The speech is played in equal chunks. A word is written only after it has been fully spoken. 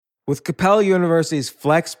With Capella University's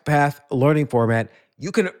FlexPath learning format,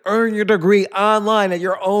 you can earn your degree online at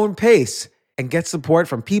your own pace and get support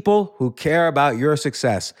from people who care about your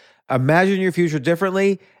success. Imagine your future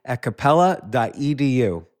differently at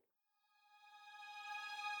capella.edu.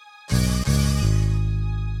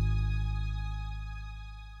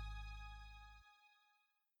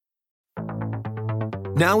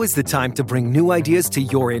 Now is the time to bring new ideas to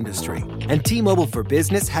your industry. And T-Mobile for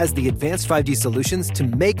Business has the advanced 5G solutions to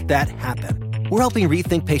make that happen. We're helping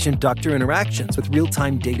rethink patient-doctor interactions with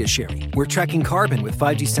real-time data sharing. We're tracking carbon with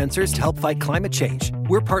 5G sensors to help fight climate change.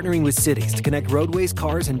 We're partnering with cities to connect roadways,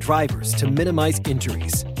 cars, and drivers to minimize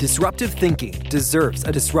injuries. Disruptive thinking deserves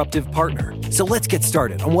a disruptive partner. So let's get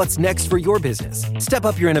started on what's next for your business. Step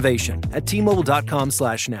up your innovation at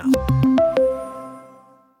T-Mobile.com/now.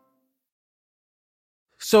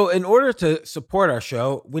 So in order to support our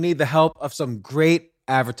show, we need the help of some great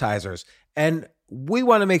advertisers. And we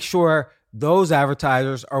want to make sure those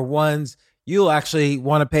advertisers are ones you'll actually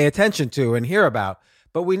want to pay attention to and hear about.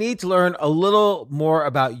 But we need to learn a little more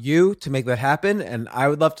about you to make that happen. And I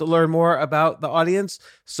would love to learn more about the audience.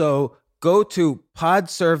 So go to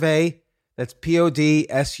PodSurvey, that's PodSurvey,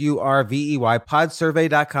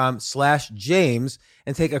 podsurvey.com/James,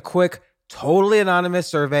 and take a quick totally anonymous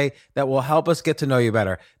survey that will help us get to know you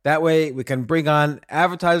better. That way we can bring on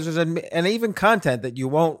advertisers and even content that you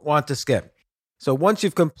won't want to skip. So once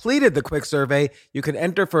you've completed the quick survey, you can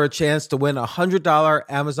enter for a chance to win a $100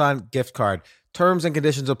 Amazon gift card. Terms and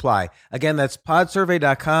conditions apply. Again, that's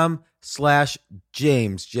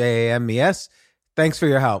podsurvey.com/James, James. Thanks for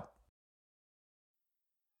your help.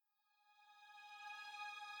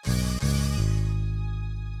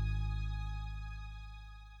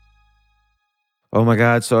 Oh my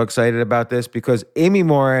God, so excited about this because Amy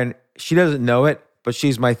Morin, she doesn't know it, but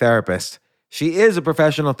she's my therapist. She is a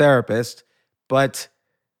professional therapist, but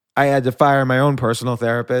I had to fire my own personal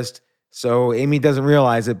therapist. So Amy doesn't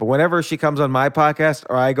realize it, but whenever she comes on my podcast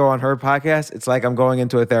or I go on her podcast, it's like I'm going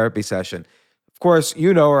into a therapy session. Of course,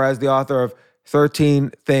 you know her as the author of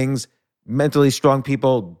 13 Things Mentally Strong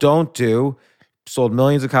People Don't Do. Sold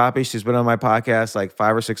millions of copies. She's been on my podcast like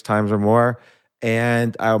 5 or 6 times or more.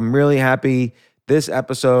 And I'm really happy this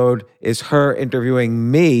episode is her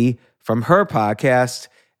interviewing me from her podcast,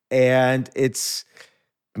 and it's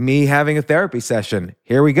me having a therapy session.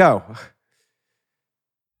 Here we go.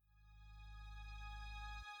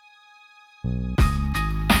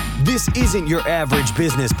 This isn't your average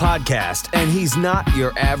business podcast, and he's not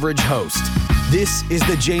your average host. This is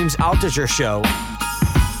the James Altucher Show.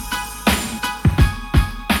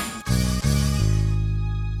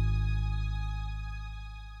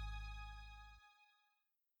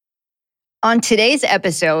 On today's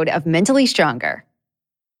episode of Mentally Stronger.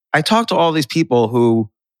 I talk to all these people who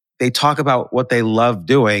they talk about what they love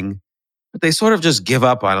doing, but they sort of just give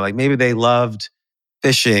up on it. Like maybe they loved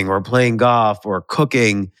fishing or playing golf or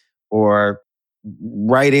cooking or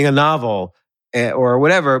writing a novel or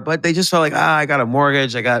whatever, but they just felt like, I got a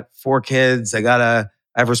mortgage, I got 4 kids, I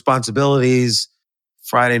have responsibilities.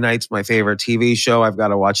 Friday night's my favorite TV show. I've got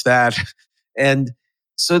to watch that. And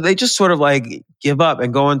so they just sort of like give up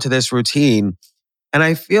and go into this routine. And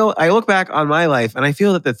I look back on my life and I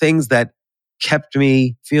feel that the things that kept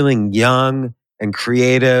me feeling young and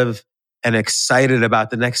creative and excited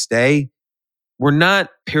about the next day were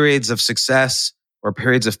not periods of success or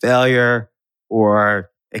periods of failure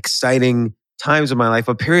or exciting times in my life,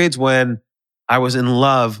 but periods when I was in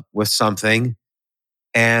love with something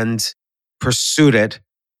and pursued it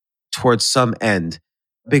towards some end,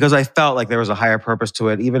 because I felt like there was a higher purpose to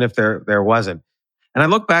it, even if there wasn't. And I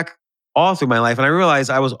look back all through my life and I realized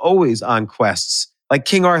I was always on quests. Like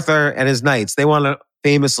King Arthur and his knights, they went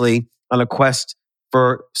famously on a quest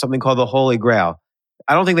for something called the Holy Grail.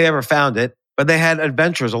 I don't think they ever found it, but they had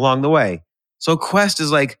adventures along the way. So quest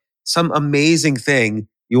is like some amazing thing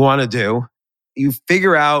you want to do. You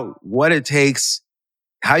figure out what it takes,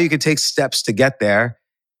 how you can take steps to get there,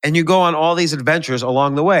 and you go on all these adventures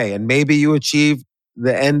along the way. And maybe you achieve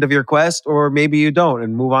the end of your quest, or maybe you don't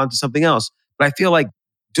and move on to something else. But I feel like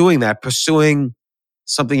doing that, pursuing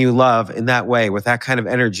something you love in that way with that kind of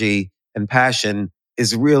energy and passion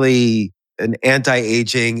is really an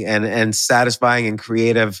anti-aging and satisfying and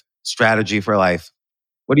creative strategy for life.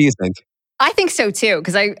 What do you think? I think so too,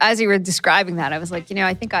 because as you were describing that, I was like,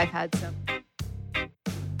 I think I've had some.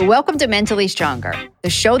 Welcome to Mentally Stronger, the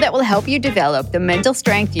show that will help you develop the mental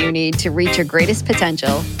strength you need to reach your greatest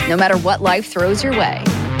potential, no matter what life throws your way.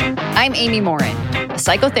 I'm Amy Morin, a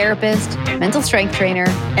psychotherapist, mental strength trainer,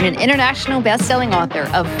 and an international best-selling author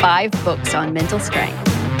of 5 books on mental strength.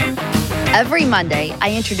 Every Monday,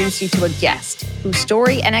 I introduce you to a guest whose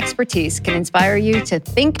story and expertise can inspire you to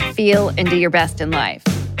think, feel, and do your best in life.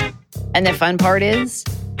 And the fun part is,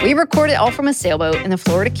 we record it all from a sailboat in the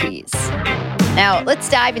Florida Keys. Now, let's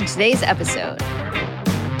dive into today's episode.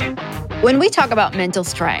 When we talk about mental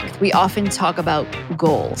strength, we often talk about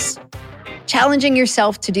goals. Challenging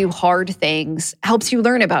yourself to do hard things helps you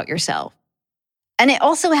learn about yourself. And it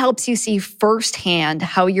also helps you see firsthand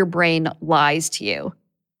how your brain lies to you.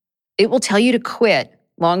 It will tell you to quit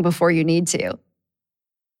long before you need to.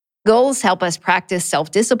 Goals help us practice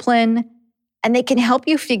self-discipline, and they can help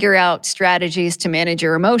you figure out strategies to manage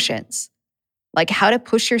your emotions, like how to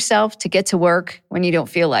push yourself to get to work when you don't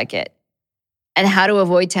feel like it, and how to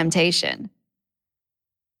avoid temptation.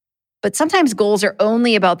 But sometimes goals are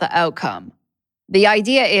only about the outcome. The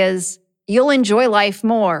idea is you'll enjoy life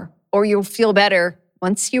more or you'll feel better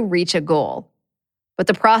once you reach a goal. But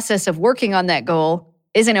the process of working on that goal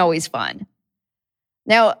isn't always fun.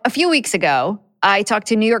 Now, a few weeks ago, I talked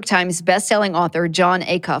to New York Times bestselling author Jon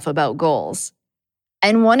Acuff about goals.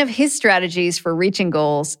 And one of his strategies for reaching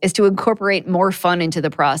goals is to incorporate more fun into the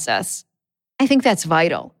process. I think that's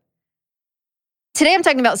vital. Today, I'm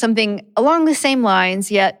talking about something along the same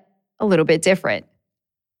lines, yet a little bit different.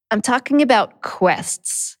 I'm talking about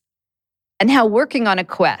quests and how working on a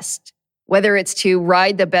quest, whether it's to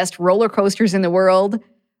ride the best roller coasters in the world,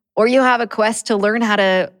 or you have a quest to learn how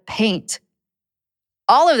to paint.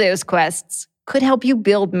 All of those quests could help you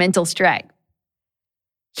build mental strength.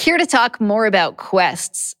 Here to talk more about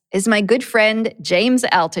quests is my good friend, James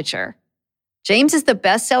Altucher. James is the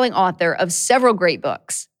best-selling author of several great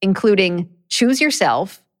books, including Choose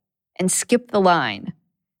Yourself and Skip the Line.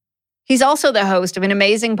 He's also the host of an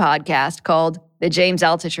amazing podcast called The James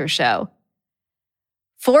Altucher Show.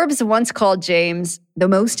 Forbes once called James the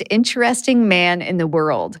most interesting man in the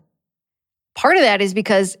world. Part of that is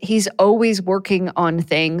because he's always working on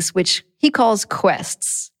things which he calls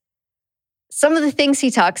quests. Some of the things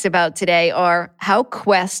he talks about today are how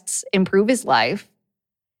quests improve his life,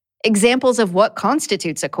 examples of what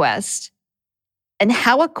constitutes a quest, and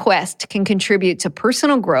how a quest can contribute to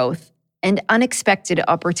personal growth and unexpected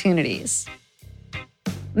opportunities.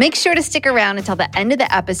 Make sure to stick around until the end of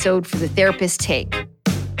the episode for the therapist take.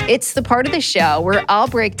 It's the part of the show where I'll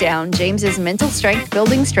break down James's mental strength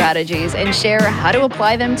building strategies and share how to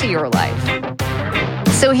apply them to your life.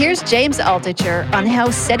 So here's James Altucher on how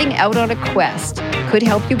setting out on a quest could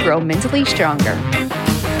help you grow mentally stronger.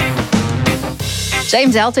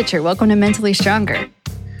 James Altucher, welcome to Mentally Stronger.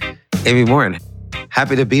 Amy Morin,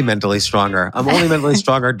 happy to be mentally stronger. I'm only mentally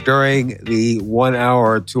stronger during the 1 hour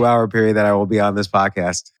or 2 hour period that I will be on this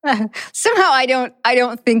podcast. Somehow I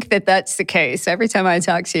don't think that that's the case. Every time I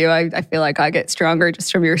talk to you, I feel like I get stronger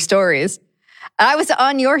just from your stories. I was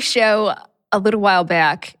on your show a little while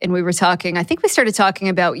back and we were talking, I think we started talking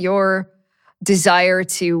about your desire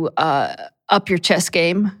to up your chess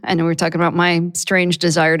game. And we were talking about my strange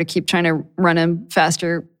desire to keep trying to run a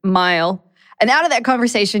faster mile. And out of that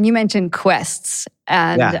conversation, you mentioned quests.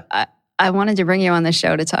 And I wanted to bring you on the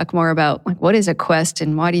show to talk more about like what is a quest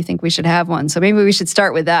and why do you think we should have one? So maybe we should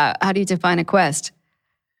start with that. How do you define a quest?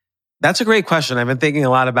 That's a great question. I've been thinking a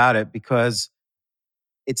lot about it because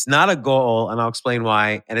it's not a goal, and I'll explain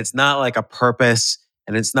why. And it's not like a purpose,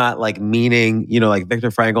 and it's not like meaning. You know, like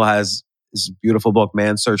Viktor Frankl has this beautiful book,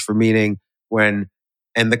 Man's Search for Meaning. And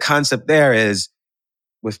the concept there is,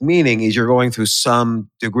 with meaning is you're going through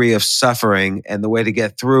some degree of suffering, and the way to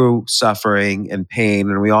get through suffering and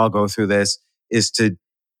pain, and we all go through this, is to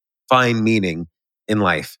find meaning in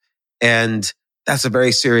life. And that's a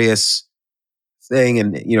very serious thing.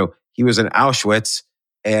 And, you know, he was in Auschwitz,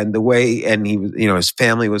 and the way, and he was, you know, his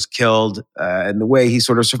family was killed, and the way he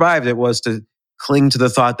sort of survived it was to cling to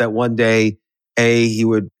the thought that one day, A, he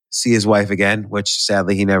would see his wife again, which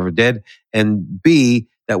sadly he never did, and B,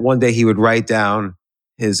 that one day he would write down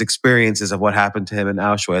his experiences of what happened to him in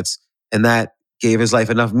Auschwitz, and that gave his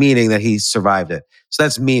life enough meaning that he survived it. So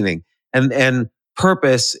that's meaning. And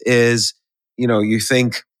purpose is, you know, you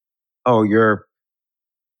think, oh, you're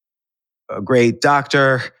a great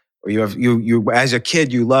doctor, or you as a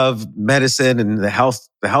kid you love medicine and the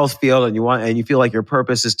health field, and you feel like your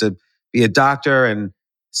purpose is to be a doctor and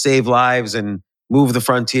save lives and move the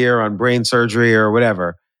frontier on brain surgery or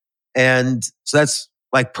whatever. And so that's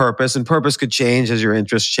like purpose, and purpose could change as your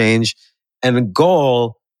interests change. And a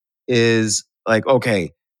goal is like,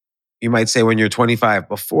 okay, you might say when you're 25,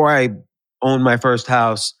 before I own my first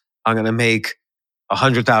house, I'm going to make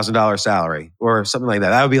 $100,000 salary or something like that.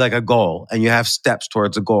 That would be like a goal. And you have steps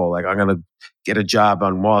towards a goal. Like I'm going to get a job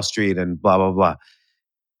on Wall Street and blah, blah, blah.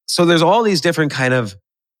 So there's all these different kind of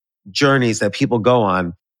journeys that people go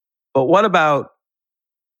on. But what about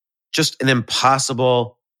just an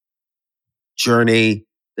impossible journey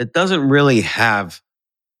that doesn't really have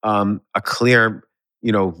a clear,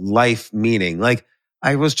 life meaning? Like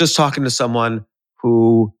I was just talking to someone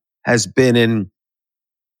who has been in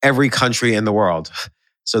every country in the world.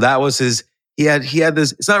 So that was his. He had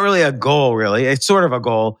this. It's not really a goal, really. It's sort of a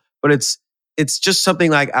goal, but it's just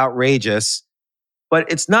something like outrageous.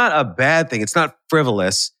 But it's not a bad thing. It's not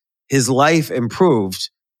frivolous. His life improved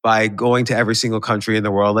by going to every single country in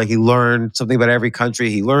the world. Like he learned something about every country.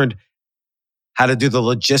 He learned how to do the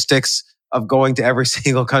logistics of going to every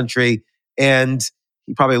single country. And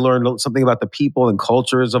he probably learned something about the people and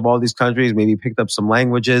cultures of all these countries, maybe picked up some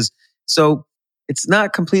languages. So it's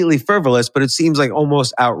not completely frivolous, but it seems like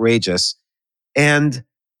almost outrageous. And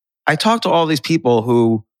I talk to all these people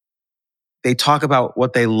who they talk about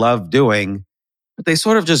what they love doing, but they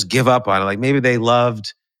sort of just give up on it. Like maybe they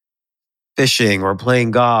loved fishing or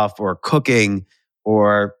playing golf or cooking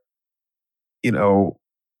or, you know,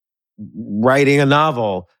 writing a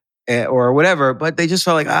novel or whatever, but they just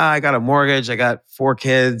felt like, I got a mortgage, I got 4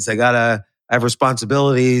 kids, I have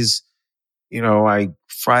responsibilities.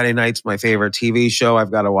 Friday night's my favorite TV show.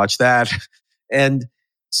 I've got to watch that. And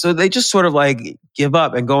so they just sort of like give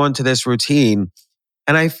up and go into this routine.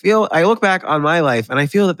 And I look back on my life and I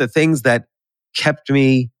feel that the things that kept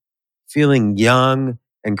me feeling young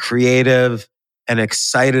and creative and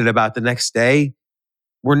excited about the next day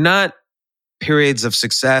were not periods of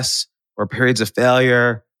success or periods of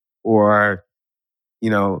failure or,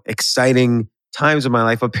 exciting times in my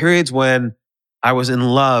life, but periods when I was in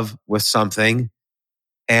love with something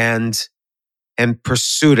and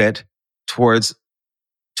pursued it towards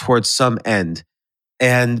some end.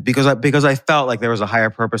 And because I felt like there was a higher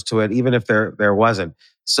purpose to it, even if there wasn't.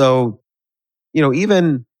 So,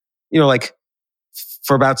 like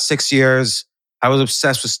for about 6 years, I was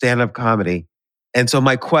obsessed with stand-up comedy. And so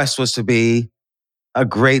my quest was to be a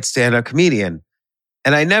great stand-up comedian.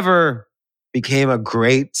 And I never became a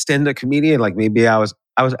great stand-up comedian. Like maybe I was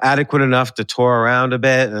adequate enough to tour around a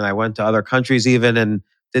bit, and I went to other countries even and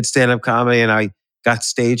did stand-up comedy, and I got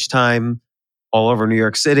stage time all over New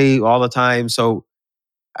York City all the time. So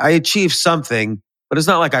I achieved something, but it's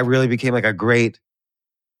not like I really became like a great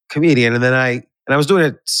comedian. And then I was doing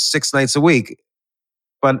it 6 nights a week,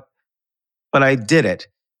 but I did it,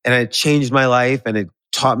 and it changed my life, and it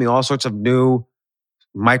taught me all sorts of new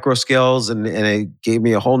micro skills, and it gave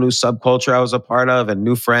me a whole new subculture I was a part of, and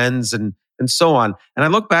new friends, and so on. And I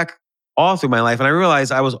look back all through my life, and I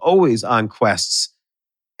realized I was always on quests.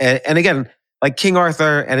 And again, like King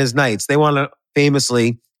Arthur and his knights, they went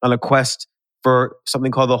famously on a quest for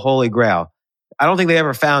something called the Holy Grail. I don't think they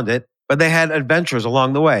ever found it, but they had adventures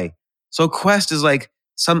along the way. So quest is like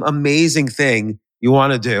some amazing thing you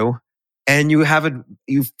want to do, and you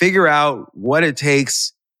figure out what it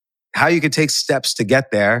takes, how you could take steps to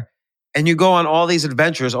get there, and you go on all these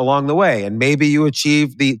adventures along the way. And maybe you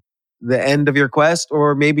achieve the end of your quest,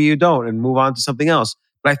 or maybe you don't and move on to something else.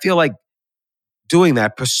 But I feel like doing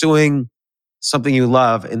that, pursuing something you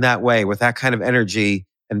love in that way with that kind of energy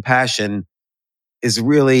and passion is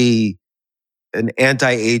really an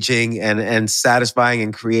anti-aging and satisfying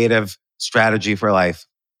and creative strategy for life.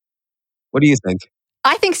 What do you think?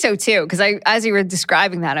 I think so too, because as you were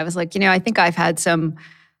describing that, I was like, I think I've had some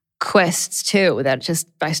quests too, that just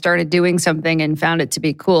I started doing something and found it to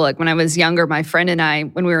be cool. Like when I was younger, my friend and I,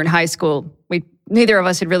 when we were in high school, neither of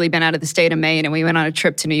us had really been out of the state of Maine, and we went on a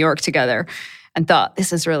trip to New York together and thought,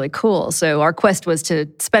 this is really cool. So our quest was to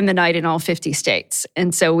spend the night in all 50 states.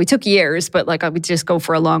 And so we took years, but like I would just go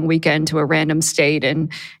for a long weekend to a random state and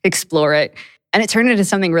explore it. And it turned into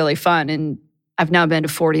something really fun. And I've now been to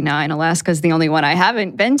 49. Alaska's the only one I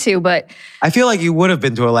haven't been to, but I feel like you would have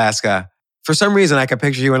been to Alaska. For some reason, I could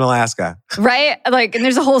picture you in Alaska. Right? Like, and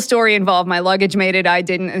there's a whole story involved. My luggage made it, I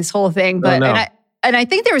didn't, this whole thing. But and I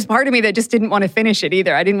think there was part of me that just didn't want to finish it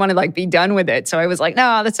either. I didn't want to like be done with it. So I was like,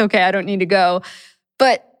 no, that's okay. I don't need to go.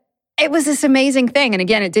 But it was this amazing thing. And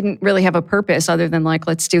again, it didn't really have a purpose other than like,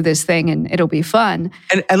 let's do this thing and it'll be fun.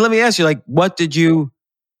 And let me ask you, like, what did you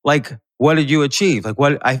achieve? Like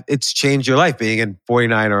it's changed your life being in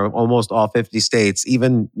 49 or almost all 50 states.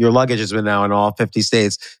 Even your luggage has been now in all 50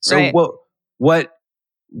 states. So right.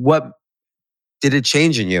 What did it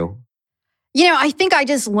change in you? I think I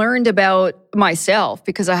just learned about myself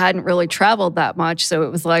because I hadn't really traveled that much. So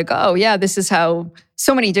it was like, oh yeah, this is how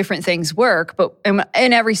so many different things work. But in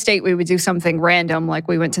every state, we would do something random. Like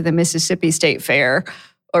we went to the Mississippi State Fair,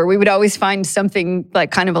 or we would always find something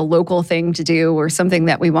like kind of a local thing to do or something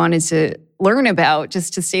that we wanted to learn about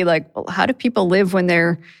just to see like, well, how do people live when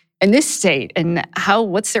they're in this state, and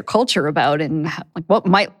what's their culture about, and like what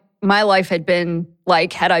might my life had been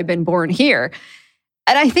like had I been born here.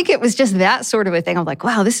 And I think it was just that sort of a thing. I'm like,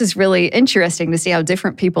 wow, this is really interesting to see how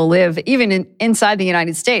different people live, even inside the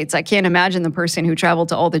United States. I can't imagine the person who traveled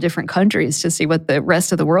to all the different countries to see what the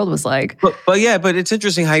rest of the world was like. But it's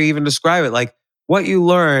interesting how you even describe it. Like what you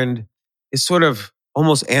learned is sort of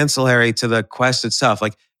almost ancillary to the quest itself.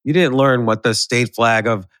 Like you didn't learn what the state flag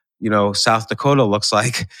of, South Dakota looks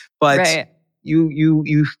like, but Right.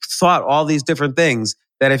 you thought all these different things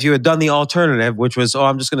that if you had done the alternative, which was,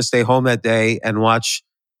 I'm just going to stay home that day and watch,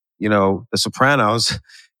 The Sopranos,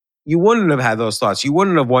 you wouldn't have had those thoughts. You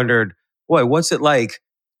wouldn't have wondered, boy, what's it like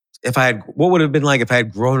what would it have been like if I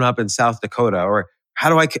had grown up in South Dakota? Or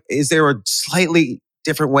is there a slightly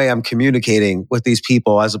different way I'm communicating with these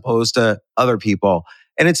people as opposed to other people?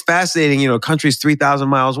 And it's fascinating, country's 3,000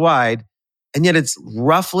 miles wide, and yet it's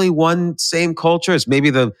roughly one same culture. It's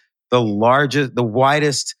maybe the largest, the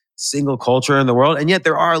widest single culture in the world. And yet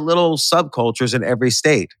there are little subcultures in every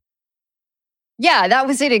state. Yeah, that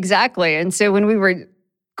was it exactly. And so when we were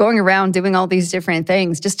going around doing all these different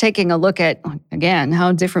things, just taking a look at, again,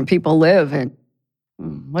 how different people live and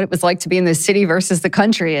what it was like to be in the city versus the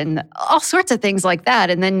country and all sorts of things like that.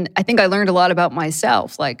 And then I think I learned a lot about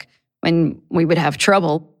myself. Like when we would have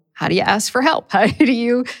trouble, how do you ask for help? How do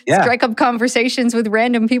you strike up conversations with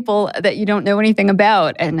random people that you don't know anything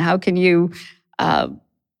about? And how can you,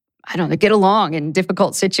 get along in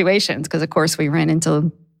difficult situations? Because, of course, we ran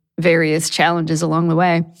into various challenges along the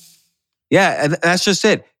way. Yeah, and that's just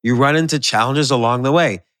it. You run into challenges along the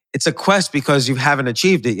way. It's a quest because you haven't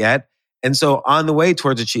achieved it yet. And so on the way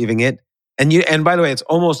towards achieving it, and by the way, it's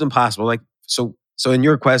almost impossible. Like so in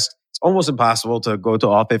your quest, it's almost impossible to go to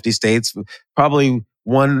all 50 states. Probably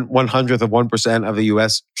 1/100th of 1% of the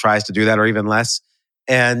US tries to do that or even less.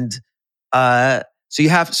 And so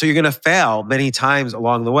you're going to fail many times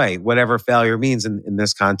along the way, whatever failure means in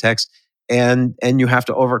this context. And you have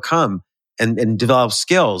to overcome and develop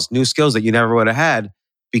new skills that you never would have had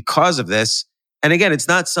because of this. And again, it's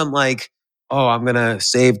not some like, I'm going to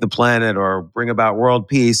save the planet or bring about world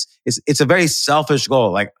peace. It's a very selfish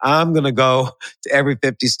goal. Like, I'm going to go to every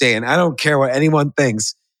 50 state and I don't care what anyone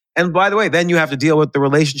thinks. And by the way, then you have to deal with the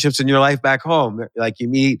relationships in your life back home. Like you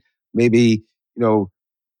meet maybe,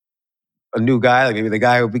 a new guy, like maybe the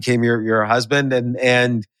guy who became your husband.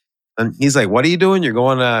 And he's like, what are you doing? You're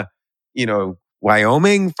going to,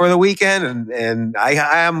 Wyoming for the weekend, and I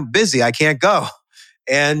am busy. I can't go.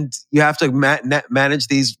 And you have to manage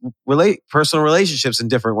these personal relationships in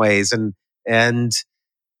different ways. And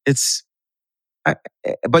it's,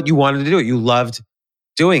 but you wanted to do it. You loved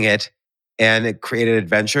doing it, and it created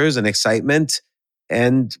adventures and excitement.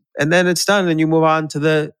 And then it's done, and you move on to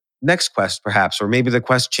the next quest, perhaps, or maybe the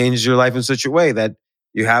quest changes your life in such a way that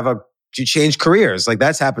you change careers. Like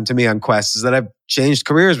that's happened to me on quests, is that I've changed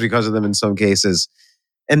careers because of them in some cases.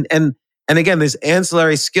 And again, there's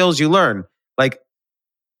ancillary skills you learn. Like,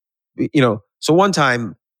 so one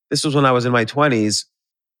time, this was when I was in my 20s,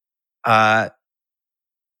 I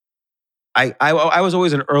was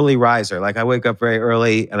always an early riser. Like I wake up very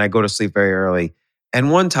early and I go to sleep very early.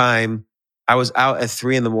 And one time I was out at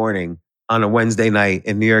 3 a.m. on a Wednesday night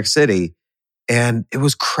in New York City, and it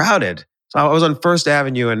was crowded. So I was on First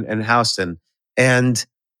Avenue in Houston, and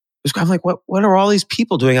I'm like, what are all these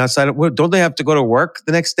people doing outside? Don't they have to go to work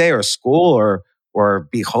the next day or school or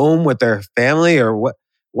be home with their family or what?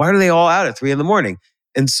 Why are they all out at 3 a.m?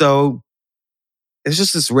 And so it's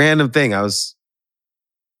just this random thing. I was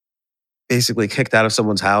basically kicked out of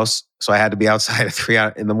someone's house, so I had to be outside at 3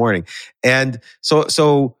 a.m. And so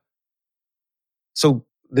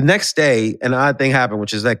the next day, an odd thing happened,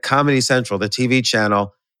 which is that Comedy Central, the TV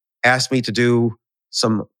channel, asked me to do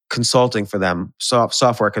some consulting for them,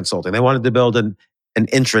 software consulting. They wanted to build an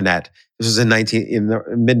intranet. This was in the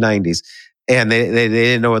mid 90s, and they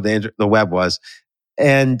didn't know what the web was.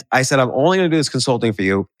 And I said, I'm only going to do this consulting for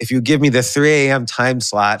you if you give me the 3 a.m. time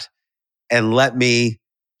slot and let me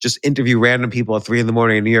just interview random people at 3 a.m.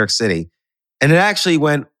 in New York City. And it actually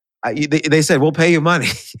went. They said, we'll pay you money,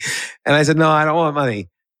 and I said, no, I don't want money.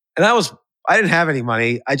 And I didn't have any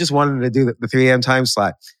money. I just wanted to do the 3 a.m. time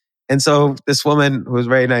slot. And so this woman who was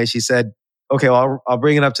very nice, she said, okay, well, I'll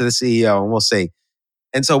bring it up to the CEO and we'll see.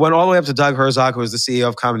 And so went all the way up to Doug Herzog, who was the CEO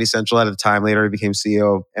of Comedy Central at the time. Later, he became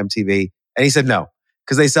CEO of MTV. And he said no,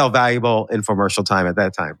 because they sell valuable infomercial time at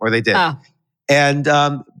that time, or they did. Oh. And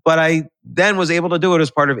but I then was able to do it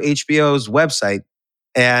as part of HBO's website.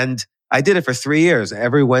 And I did it for 3 years.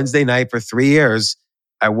 Every Wednesday night for 3 years,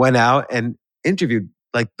 I went out and interviewed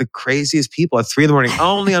like the craziest people at 3 a.m,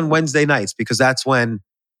 only on Wednesday nights, because that's when,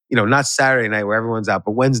 not Saturday night where everyone's out,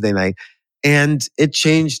 but Wednesday night. And it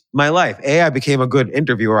changed my life. I became a good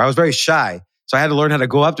interviewer. I was very shy. So I had to learn how to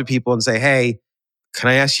go up to people and say, hey, can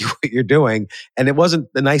I ask you what you're doing? And it wasn't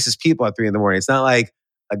the nicest people at 3 a.m. It's not like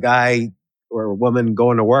a guy or a woman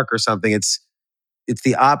going to work or something. It's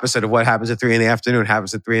the opposite of what happens at 3 p.m.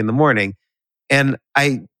 happens at 3 a.m. And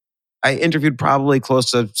I interviewed probably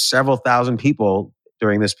close to several thousand people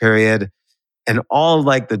during this period, and all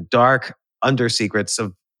like the dark under secrets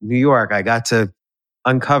of New York, I got to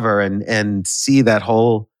uncover and see that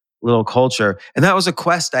whole little culture. And that was a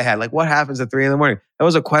quest I had. Like, what happens at 3 a.m? That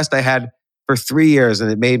was a quest I had for 3 years,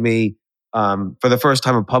 and it made me, for the first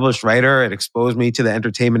time, a published writer. It exposed me to the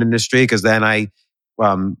entertainment industry because then I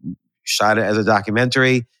shot it as a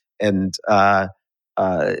documentary, and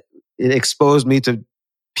it exposed me to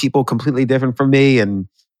people completely different from me, and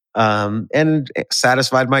it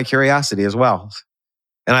satisfied my curiosity as well.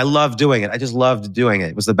 And I loved doing it. I just loved doing it.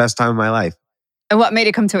 It was the best time of my life. And what made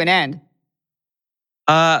it come to an end?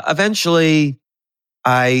 Eventually,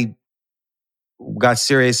 I got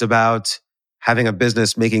serious about having a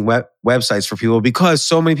business making websites for people because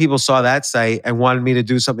so many people saw that site and wanted me to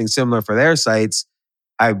do something similar for their sites.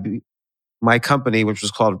 My company,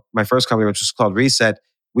 my first company, which was called Reset,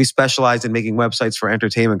 we specialized in making websites for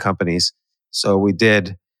entertainment companies. So we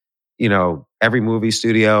did, every movie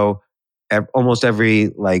studio, almost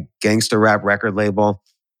every like gangster rap record label.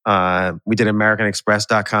 We did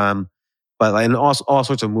AmericanExpress.com, and all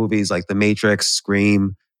sorts of movies like The Matrix,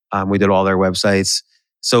 Scream. We did all their websites.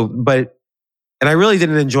 And I really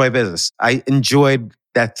didn't enjoy business. I enjoyed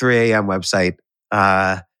that 3 a.m. website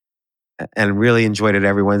and really enjoyed it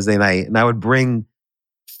every Wednesday night. And I would bring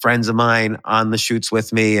friends of mine on the shoots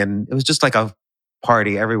with me, and it was just like a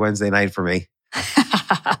party every Wednesday night for me.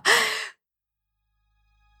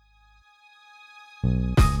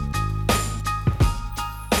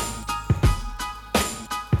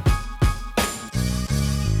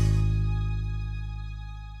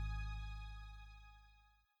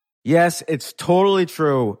 Yes, it's totally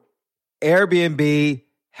true. Airbnb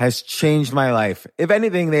has changed my life. If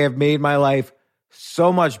anything, they have made my life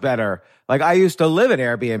so much better. Like, I used to live in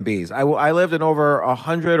Airbnbs. I lived in over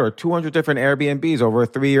 100 or 200 different Airbnbs over a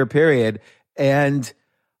 3-year period, and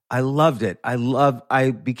I loved it.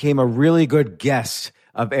 I became a really good guest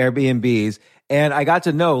of Airbnbs, and I got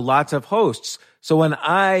to know lots of hosts. So when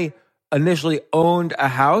I initially owned a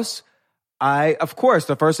house, of course,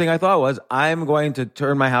 the first thing I thought was, I'm going to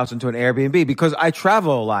turn my house into an Airbnb because I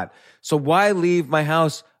travel a lot. So why leave my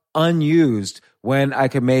house unused when I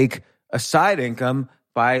can make a side income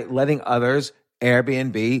by letting others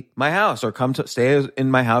Airbnb my house or come to stay in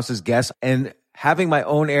my house as guests? And having my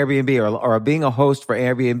own Airbnb or being a host for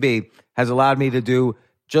Airbnb has allowed me to do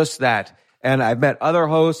just that. And I've met other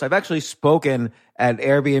hosts. I've actually spoken at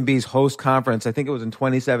Airbnb's host conference. I think it was in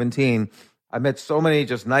 2017. I met so many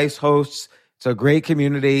just nice hosts. It's a great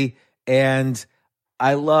community. And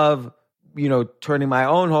I love, turning my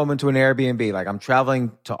own home into an Airbnb. Like, I'm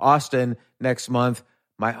traveling to Austin next month.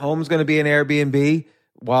 My home's going to be an Airbnb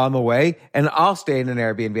while I'm away, and I'll stay in an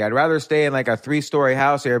Airbnb. I'd rather stay in like a 3-story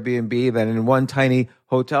house Airbnb than in one tiny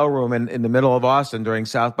hotel room in the middle of Austin during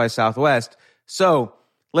South by Southwest. So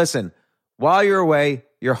listen, while you're away,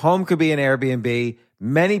 your home could be an Airbnb.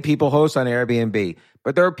 Many people host on Airbnb,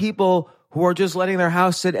 but there are people who are just letting their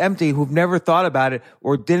house sit empty, who've never thought about it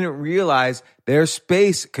or didn't realize their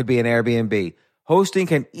space could be an Airbnb. Hosting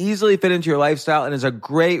can easily fit into your lifestyle and is a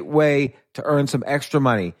great way to earn some extra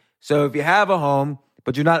money. So if you have a home,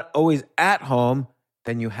 but you're not always at home,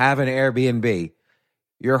 then you have an Airbnb.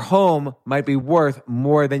 Your home might be worth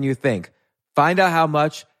more than you think. Find out how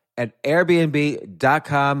much at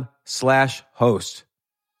airbnb.com/host.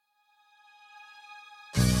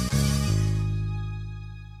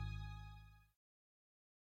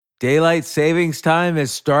 Daylight savings time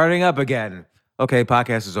is starting up again. Okay,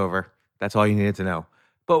 podcast is over. That's all you needed to know.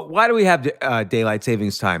 But why do we have daylight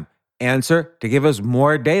savings time? Answer: to give us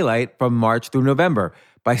more daylight from March through November.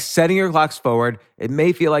 By setting your clocks forward, it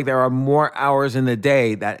may feel like there are more hours in the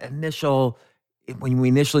day when we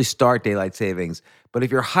initially start daylight savings. But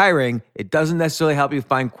if you're hiring, it doesn't necessarily help you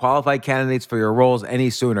find qualified candidates for your roles any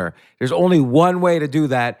sooner. There's only one way to do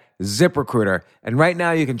that: ZipRecruiter. And right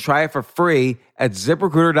now you can try it for free at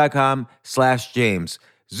ZipRecruiter.com/James.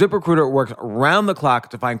 ZipRecruiter works around the clock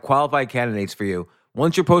to find qualified candidates for you.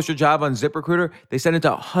 Once you post your job on ZipRecruiter, they send it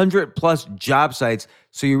to 100 plus job sites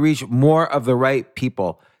so you reach more of the right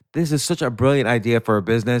people. This is such a brilliant idea for a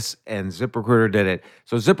business, and ZipRecruiter did it.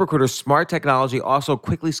 So ZipRecruiter's smart technology also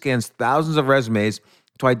quickly scans thousands of resumes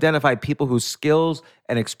to identify people whose skills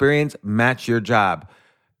and experience match your job.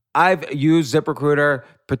 I've used ZipRecruiter,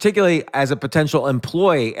 particularly as a potential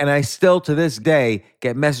employee, and I still to this day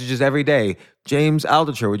get messages every day. James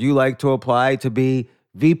Altucher, would you like to apply to be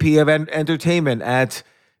VP of Entertainment at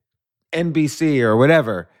NBC or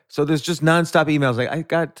whatever? So there's just nonstop emails. Like I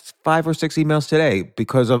got 5 or 6 emails today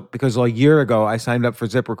because a year ago I signed up for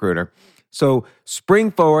ZipRecruiter. So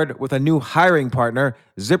spring forward with a new hiring partner,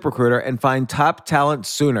 ZipRecruiter, and find top talent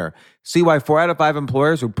sooner. See why 4 out of 5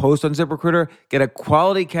 employers who post on ZipRecruiter get a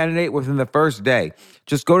quality candidate within the first day.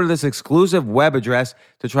 Just go to this exclusive web address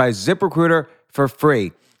to try ZipRecruiter for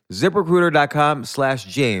free.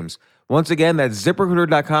 ZipRecruiter.com/James. Once again, that's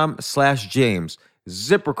ZipRecruiter.com/James.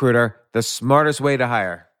 ZipRecruiter, the smartest way to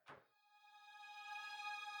hire.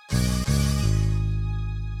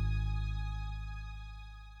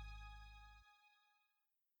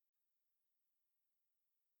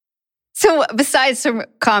 So besides some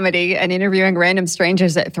comedy and interviewing random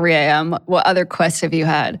strangers at 3 a.m., what other quests have you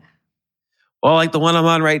had? Well, like the one I'm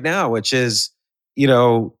on right now, which is,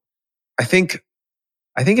 I think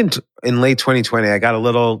in late 2020, I got a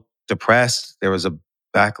little depressed. There was a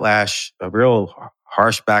backlash, a real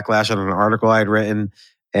harsh backlash on an article I'd written,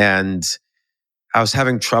 and I was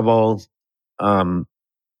having trouble. I don't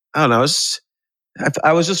know.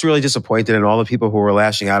 I was just really disappointed in all the people who were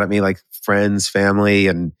lashing out at me, like friends, family,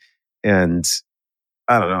 and I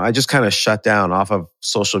don't know. I just kind of shut down off of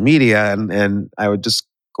social media, and I would just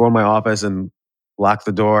go in my office and lock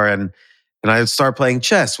the door, and I would start playing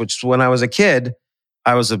chess. Which when I was a kid,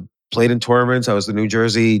 played in tournaments. I was the New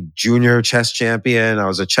Jersey junior chess champion. I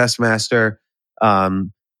was a chess master,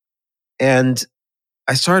 and I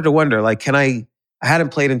started to wonder, like, I hadn't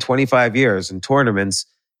played in 25 years in tournaments.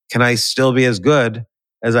 Can I still be as good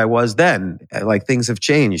as I was then? Like things have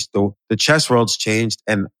changed. The chess world's changed,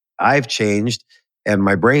 and I've changed, and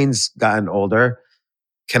my brain's gotten older.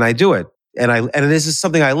 Can I do it? And this is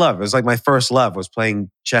something I love. It was like my first love was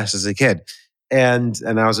playing chess as a kid, and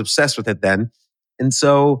I was obsessed with it then. And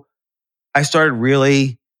so I started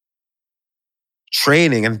really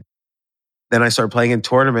training, and then I started playing in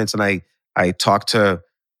tournaments, and I talked to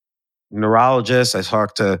neurologists, I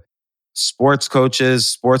talked to sports coaches,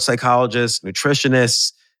 sports psychologists,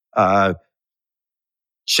 nutritionists,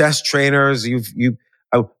 chess trainers.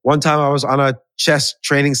 One time I was on a chess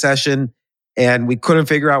training session and we couldn't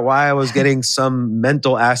figure out why I was getting some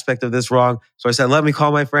mental aspect of this wrong. So I said, let me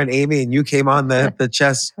call my friend Amy, and you came on the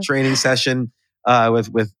chess training session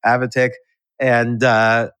with Avatic. And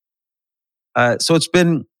so it's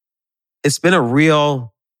been a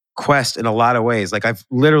real quest in a lot of ways. Like I've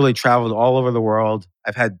literally traveled all over the world.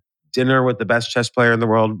 I've had dinner with the best chess player in the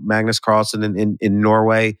world, Magnus Carlsen in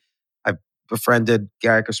Norway. I've befriended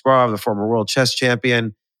Garry Kasparov, the former world chess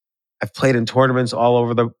champion. I've played in tournaments all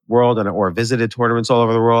over the world or visited tournaments all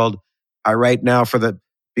over the world. I write now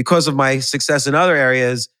because of my success in other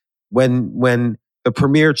areas, when the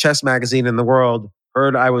premier chess magazine in the world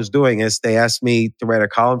heard I was doing this, they asked me to write a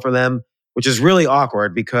column for them, which is really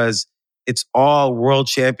awkward because it's all world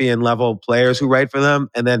champion level players who write for them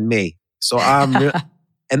and then me. So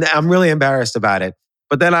I'm really embarrassed about it.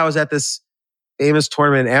 But then I was at this famous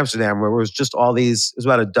tournament in Amsterdam where it was just it was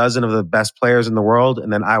about a dozen of the best players in the world.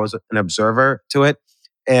 And then I was an observer to it.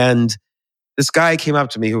 And this guy came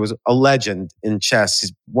up to me who was a legend in chess.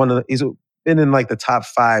 He's been in like the top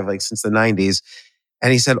 5 like since the 90s.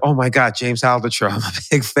 And he said, "Oh my God, James Altucher, I'm a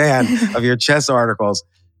big fan of your chess articles."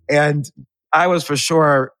 And I was for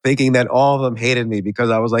sure thinking that all of them hated me because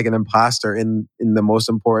I was like an imposter in the most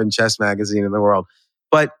important chess magazine in the world.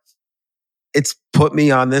 But it's put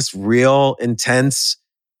me on this real intense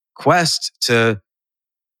quest to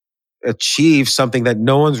achieve something that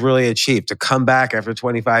no one's really achieved, to come back after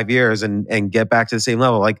 25 years and get back to the same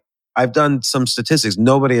level. Like I've done some statistics.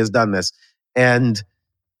 Nobody has done this. And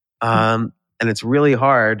it's really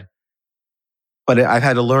hard, but I've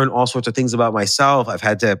had to learn all sorts of things about myself. I've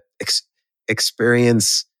had to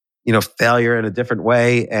experience, failure in a different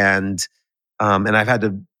way. And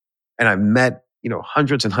I've met,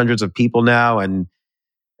 hundreds and hundreds of people now. And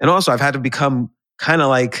also I've had to become kind of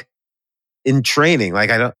like in training. Like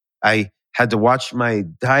I had to watch my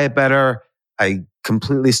diet better. I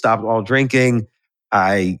completely stopped all drinking.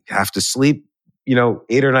 I have to sleep,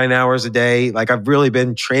 8 or 9 hours a day. Like I've really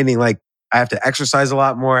been training. Like I have to exercise a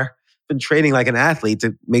lot more. Been training like an athlete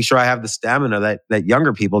to make sure I have the stamina that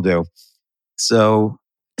younger people do. So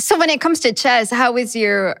when it comes to chess, how is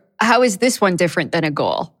this one different than a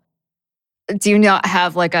goal? Do you not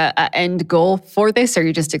have like a end goal for this? Or are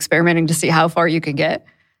you just experimenting to see how far you can get?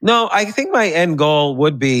 No, I think my end goal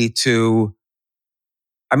would be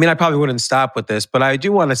I probably wouldn't stop with this, but I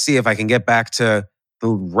do want to see if I can get back to the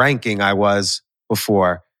ranking I was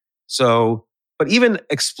before. So, but even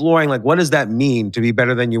exploring like, what does that mean to be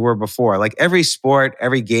better than you were before? Like every sport,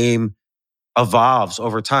 every game evolves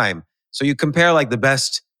over time. So you compare like the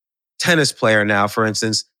best tennis player now, for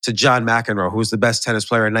instance, to John McEnroe, who was the best tennis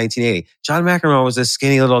player in 1980. John McEnroe was a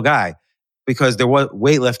skinny little guy because there was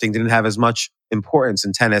weightlifting didn't have as much importance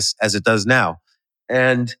in tennis as it does now.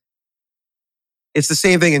 And it's the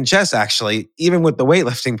same thing in chess, actually, even with the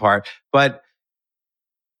weightlifting part. But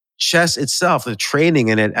chess itself, the training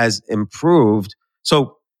in it has improved.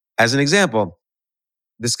 So, as an example,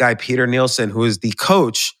 this guy, Peter Nielsen, who is the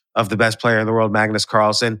coach of the best player in the world, Magnus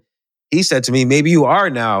Carlsen, he said to me, maybe you are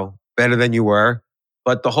now better than you were,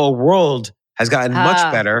 but the whole world has gotten much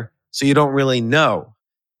Ah, better. So you don't really know.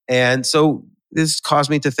 And so this caused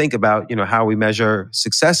me to think about, how we measure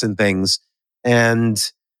success in things. And,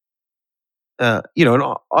 and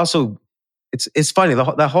also it's funny.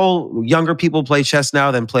 The whole younger people play chess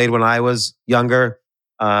now than played when I was younger.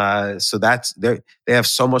 So they have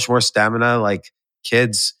so much more stamina, like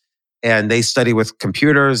kids, and they study with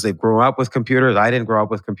computers. They grew up with computers. I didn't grow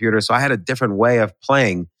up with computers, so I had a different way of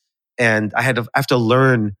playing, and I have to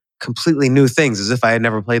learn completely new things as if I had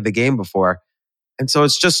never played the game before. And so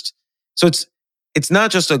it's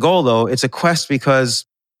not just a goal though. It's a quest because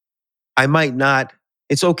I might not.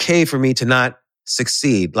 It's okay for me to not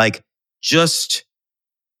succeed. Like just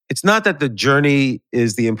it's not that the journey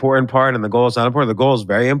is the important part and the goal is not important. The goal is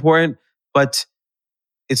very important, but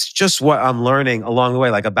it's just what I'm learning along the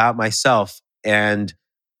way, like about myself and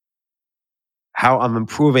how I'm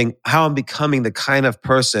improving, how I'm becoming the kind of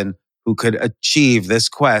person who could achieve this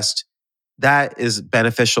quest. That is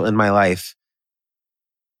beneficial in my life.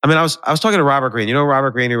 I mean, I was talking to Robert Greene. You know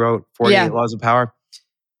Robert Greene, who wrote 48 yeah. Laws of Power?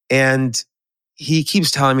 And he keeps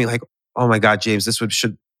telling me like, oh my God, James, is going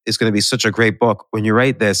to be such a great book when you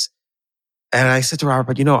write this. And I said to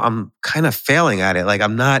Robert, but I'm kind of failing at it. Like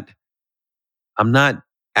I'm not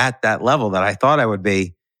at that level that I thought I would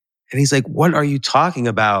be. And he's like, what are you talking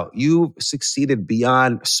about? You succeeded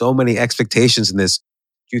beyond so many expectations in this.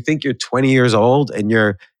 Do you think you're 20 years old and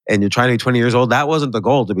you're trying to be 20 years old? That wasn't the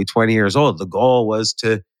goal to be 20 years old. The goal was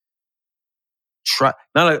to try,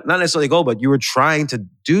 not necessarily a goal, but you were trying to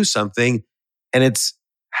do something. And it's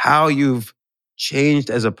how you've changed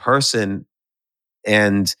as a person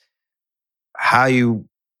and how you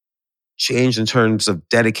changed in terms of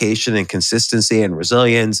dedication and consistency and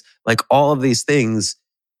resilience, like all of these things.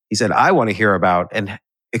 He said, I want to hear about and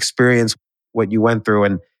experience what you went through.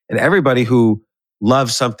 And everybody who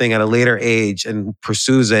loves something at a later age and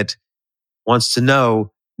pursues it wants to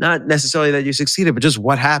know, not necessarily that you succeeded, but just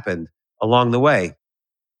what happened along the way.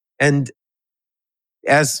 And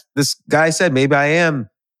as this guy said, maybe I am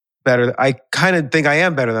better. I kind of think I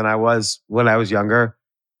am better than I was when I was younger.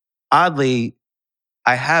 Oddly,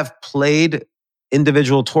 I have played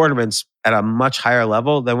individual tournaments at a much higher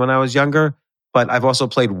level than when I was younger, but I've also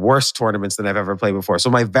played worse tournaments than I've ever played before.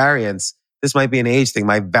 So my variance, this might be an age thing,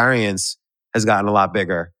 my variance has gotten a lot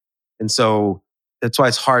bigger. And so that's why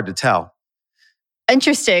it's hard to tell.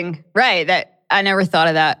 Interesting. Right. That I never thought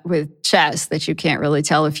of that with chess, that you can't really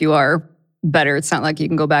tell if you are better. It's not like you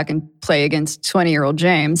can go back and play against 20-year-old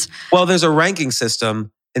James. Well, there's a ranking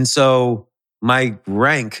system. And so my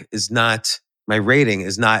rating is not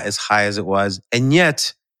as high as it was. And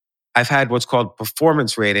yet I've had what's called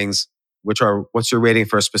performance ratings, which are what's your rating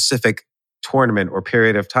for a specific tournament or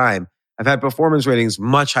period of time. I've had performance ratings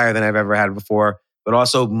much higher than I've ever had before, but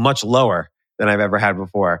also much lower than I've ever had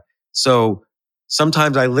before. So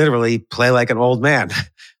sometimes I literally play like an old man.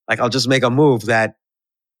 Like I'll just make a move that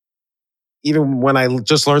even when I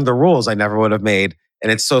just learned the rules, I never would have made.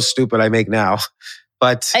 And it's so stupid I make now.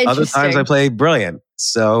 But other times I play brilliant.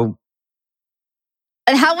 So.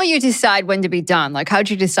 And how will you decide when to be done? Like, how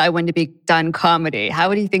do you decide when to be done comedy?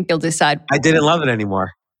 How do you think you'll decide? I didn't love it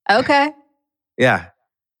anymore. Okay. Yeah.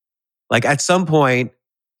 Like at some point,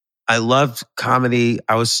 I loved comedy.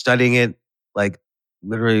 I was studying it like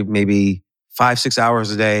literally maybe 5-6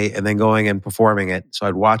 hours a day and then going and performing it. So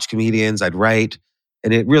I'd watch comedians, I'd write,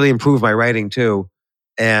 and it really improved my writing too.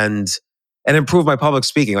 And improved my public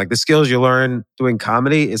speaking. Like the skills you learn doing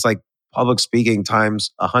comedy is like public speaking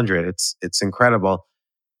times 100. It's incredible.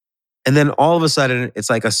 And then all of a sudden, it's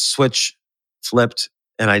like a switch flipped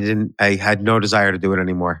and I had no desire to do it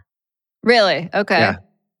anymore. Really? Okay. Yeah.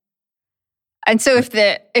 And so if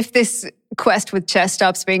this quest with chess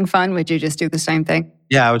stops being fun, would you just do the same thing?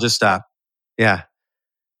 Yeah, I would just stop. Yeah.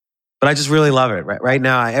 But I just really love it. Right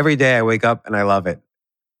now, every day I wake up and I love it.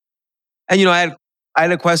 And, I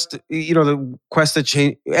had a quest, the quest that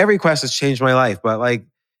changed, every quest has changed my life. But like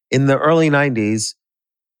in the early 90s,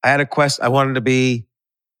 I had a quest. I wanted to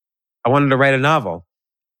write a novel.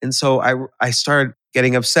 And so I started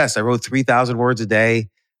getting obsessed. I wrote 3,000 words a day.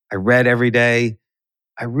 I read every day.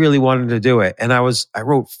 I really wanted to do it. And I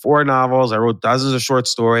wrote 4 novels. I wrote dozens of short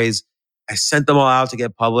stories. I sent them all out to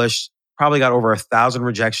get published. Probably got over 1,000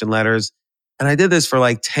 rejection letters. And I did this for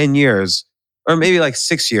like 10 years or maybe like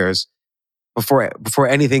 6 years before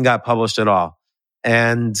anything got published at all.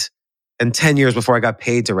 And 10 years before I got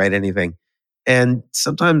paid to write anything. And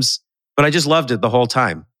but I just loved it the whole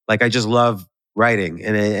time. Like I just love writing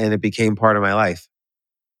and it became part of my life.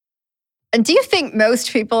 And do you think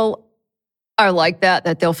most people are like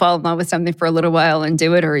that they'll fall in love with something for a little while and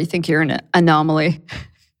do it, or you think you're an anomaly?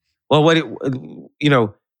 Well,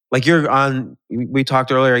 like we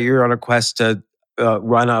talked earlier, you're on a quest to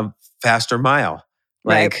run a faster mile.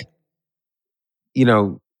 Like, Right.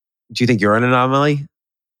 Do you think you're an anomaly?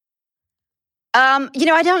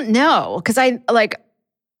 I don't know, because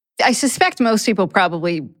I suspect most people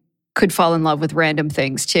probably could fall in love with random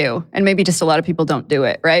things too. And maybe just a lot of people don't do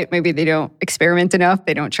it, right? Maybe they don't experiment enough.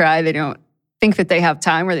 They don't try. They don't think that they have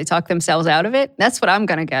time, or they talk themselves out of it. That's what I'm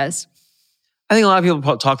going to guess. I think a lot of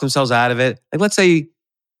people talk themselves out of it. Like, let's say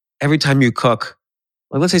every time you cook,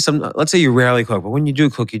 like let's say you rarely cook, but when you do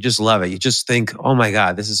cook, you just love it. You just think, oh my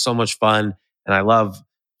God, this is so much fun. And I love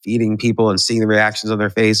feeding people and seeing the reactions on their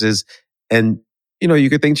faces. And, you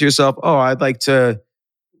could think to yourself, oh, I'd like to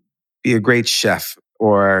be a great chef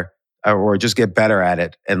or just get better at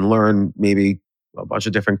it and learn maybe a bunch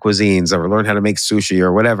of different cuisines or learn how to make sushi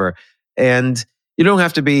or whatever. And you don't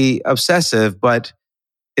have to be obsessive, but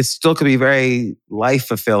it still could be very life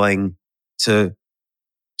fulfilling to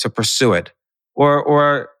pursue it.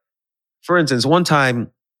 Or for instance, one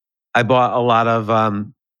time I bought a lot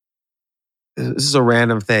of this is a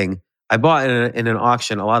random thing. I bought in an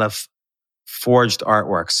auction a lot of forged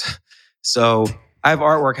artworks. So I have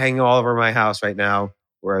artwork hanging all over my house right now,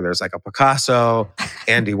 where there's like a Picasso,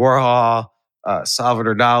 Andy Warhol,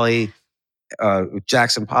 Salvador Dali,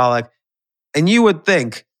 Jackson Pollock. And you would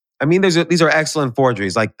think, I mean, these are excellent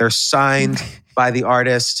forgeries. Like they're signed by the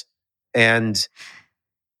artist, and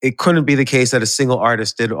it couldn't be the case that a single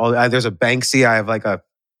artist did all. There's a Banksy. I have like a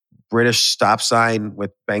British stop sign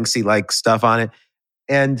with Banksy-like stuff on it.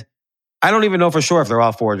 And I don't even know for sure if they're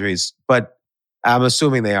all forgeries, but I'm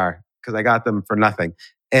assuming they are because I got them for nothing.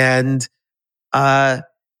 And, but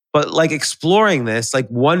like exploring this, like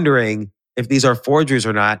wondering if these are forgeries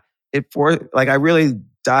or not, I really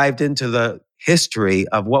dived into the history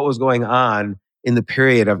of what was going on in the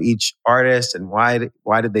period of each artist and why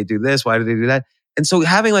did they do this? Why did they do that? And so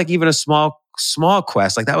having like even a small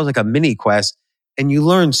quest, like that was like a mini quest, and you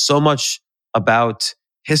learn so much about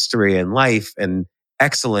history and life and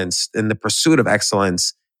excellence and the pursuit of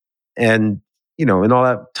excellence. And, and all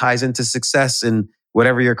that ties into success in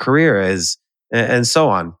whatever your career is and so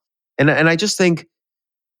on. And I just think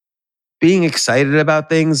being excited about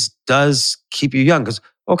things does keep you young. Because,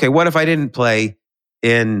 okay, what if I didn't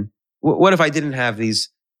what if I didn't have these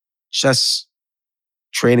chess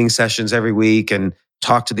training sessions every week and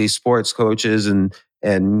talk to these sports coaches and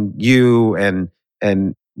you and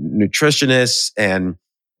nutritionists and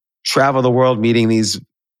travel the world meeting these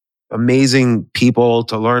amazing people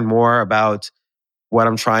to learn more about what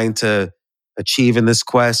I'm trying to achieve in this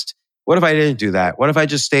quest? What if I didn't do that? What if I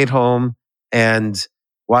just stayed home and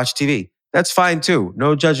watched TV? That's fine too.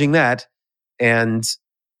 No judging that. And,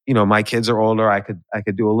 my kids are older. I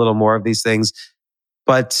could do a little more of these things.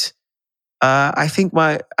 But I think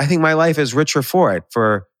my life is richer for it,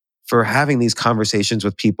 for having these conversations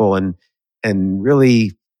with people and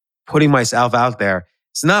really putting myself out there.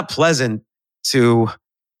 It's not pleasant to,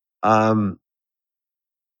 the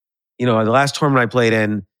last tournament I played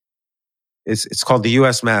in, it's called the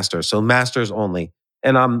U.S. Masters, so Masters only.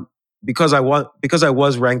 And because I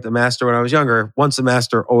was ranked a master when I was younger, once a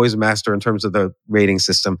master, always a master in terms of the rating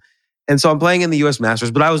system. And so I'm playing in the U.S. Masters,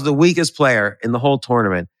 but I was the weakest player in the whole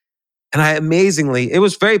tournament. And it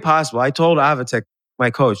was very possible. I told Avitek, my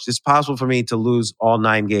coach, it's possible for me to lose all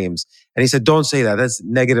 9 games. And he said, don't say that. That's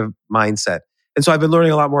negative mindset. And so I've been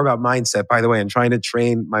learning a lot more about mindset, by the way, and trying to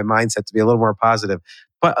train my mindset to be a little more positive.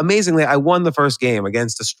 But amazingly, I won the first game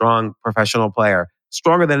against a strong professional player,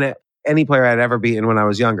 stronger than any player I'd ever beaten when I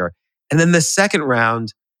was younger. And then the second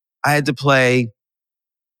round, I had to play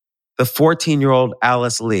the 14-year-old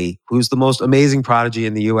Alice Lee, who's the most amazing prodigy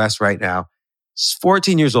in the US right now. She's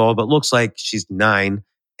 14 years old, but looks like she's 9.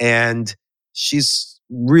 And she's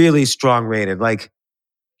really strong rated. Like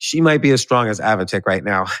she might be as strong as Avitek right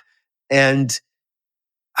now. And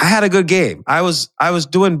I had a good game. I was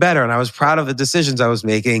doing better and I was proud of the decisions I was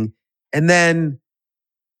making. And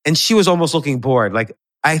she was almost looking bored. Like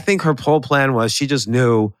I think her whole plan was she just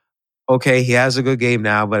knew, okay, he has a good game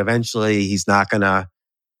now, but eventually he's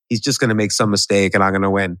just going to make some mistake and I'm going to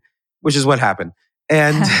win, which is what happened.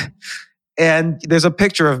 And and there's a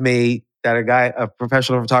picture of me that a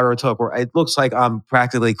professional photographer took where it looks like I'm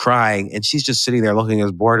practically crying and she's just sitting there looking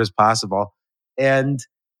as bored as possible. And,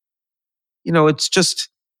 it's just,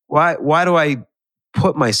 why do I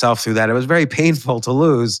put myself through that? It was very painful to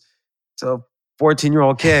lose to a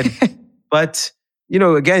 14-year-old kid. But,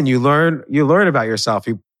 again, you learn about yourself.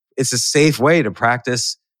 It's a safe way to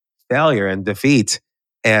practice failure and defeat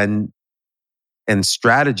and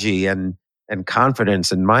strategy and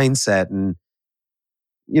confidence and mindset. And,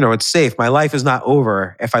 it's safe. My life is not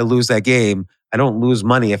over if I lose that game. I don't lose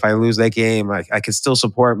money if I lose that game. I can still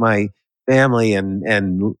support my family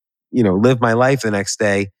and live my life the next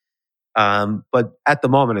day. But at the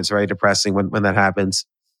moment, it's very depressing when that happens.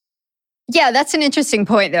 Yeah, that's an interesting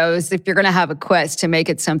point, though, is if you're going to have a quest to make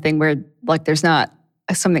it something where, like, there's not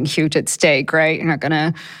something huge at stake, right? You're not going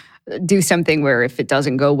to do something where if it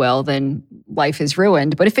doesn't go well, then life is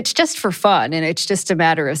ruined. But if it's just for fun and it's just a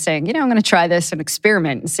matter of saying, I'm going to try this and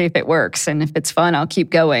experiment and see if it works. And if it's fun, I'll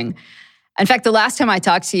keep going. In fact, the last time I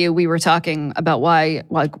talked to you, we were talking about why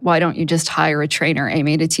don't you just hire a trainer,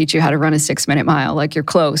 Amy, to teach you how to run a 6-minute mile? Like, you're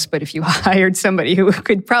close, but if you hired somebody who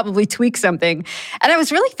could probably tweak something. And I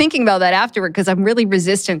was really thinking about that afterward because I'm really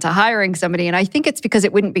resistant to hiring somebody. And I think it's because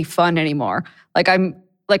it wouldn't be fun anymore.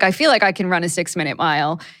 I feel like I can run a 6-minute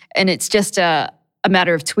mile and it's just a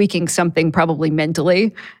matter of tweaking something probably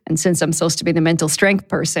mentally. And since I'm supposed to be the mental strength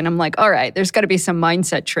person, I'm like, all right, there's got to be some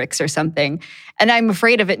mindset tricks or something. And I'm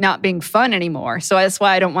afraid of it not being fun anymore. So that's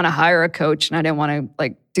why I don't want to hire a coach and I don't want to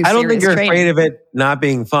do serious I don't think you're training. afraid of it not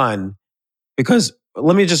being fun because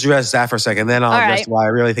let me just address that for a second. Then I'll address why I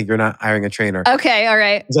really think you're not hiring a trainer. Okay, all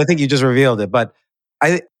right. Because I think you just revealed it. But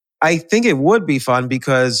I think it would be fun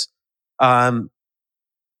because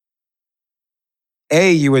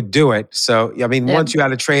you would do it. So, once you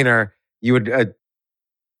had a trainer, you would,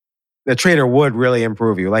 the trainer would really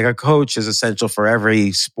improve you. Like a coach is essential for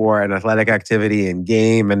every sport and athletic activity and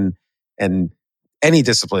game and any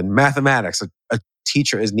discipline. Mathematics, a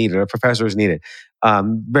teacher is needed, a professor is needed.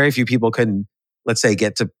 Very few people can, let's say,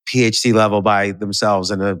 get to PhD level by themselves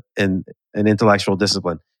in an intellectual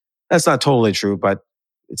discipline. That's not totally true, but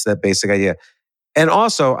it's that basic idea. And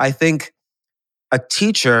also, I think a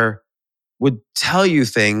teacher would tell you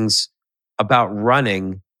things about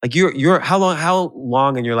running. Like how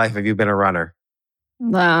long in your life have you been a runner?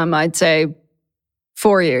 I'd say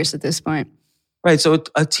 4 years at this point. Right. So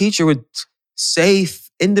a teacher would say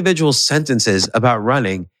individual sentences about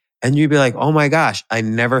running and you'd be like, oh my gosh, I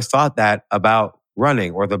never thought that about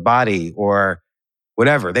running or the body or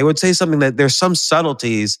whatever. They would say something that there's some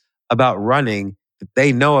subtleties about running that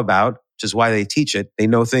they know about, which is why they teach it. They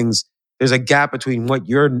know things. There's a gap between what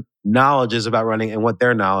your knowledge is about running and what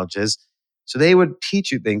their knowledge is. So they would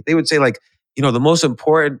teach you things. They would say the most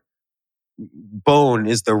important bone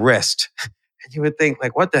is the wrist. And you would think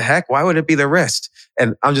what the heck? Why would it be the wrist?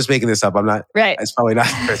 And I'm just making this up. I'm not, right. It's probably not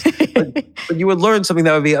the wrist. But you would learn something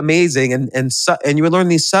that would be amazing. And you would learn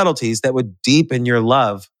these subtleties that would deepen your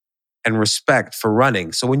love and respect for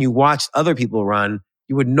running. So when you watched other people run,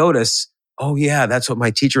 you would notice, oh yeah, that's what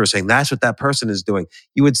my teacher was saying. That's what that person is doing.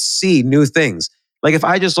 You would see new things. Like if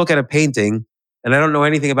I just look at a painting and I don't know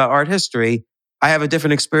anything about art history, I have a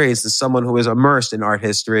different experience than someone who is immersed in art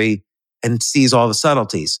history and sees all the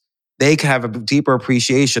subtleties. They can have a deeper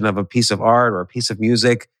appreciation of a piece of art or a piece of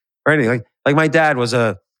music or anything. Like my dad was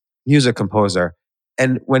a music composer.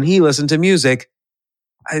 And when he listened to music,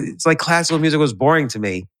 it's like classical music was boring to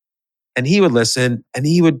me. And he would listen and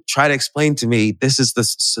he would try to explain to me, this is the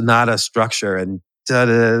sonata structure and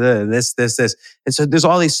this. And so there's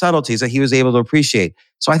all these subtleties that he was able to appreciate.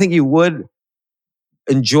 So I think you would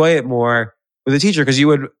enjoy it more with a teacher because you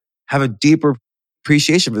would have a deeper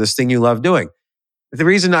appreciation for this thing you love doing. The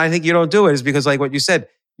reason I think you don't do it is because, like what you said,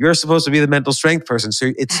 you're supposed to be the mental strength person.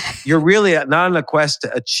 So you're really not on a quest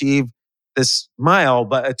to achieve this mile,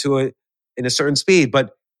 but in a certain speed,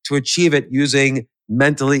 but to achieve it using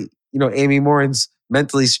mentally, Amy Morin's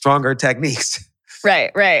mentally stronger techniques.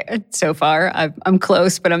 Right. So far, I'm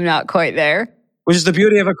close, but I'm not quite there. Which is the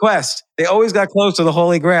beauty of a quest. They always got close to the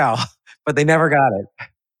Holy Grail, but they never got it.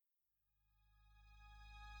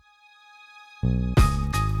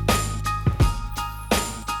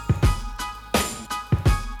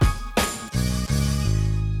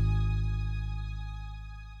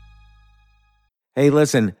 Hey,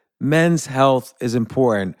 listen, men's health is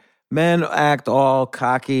important. Men act all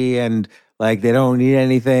cocky and like they don't need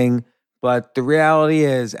anything. But the reality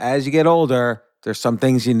is, as you get older, there's some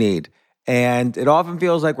things you need. And it often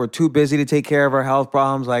feels like we're too busy to take care of our health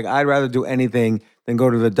problems. Like, I'd rather do anything than go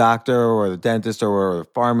to the doctor or the dentist or the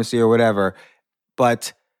pharmacy or whatever.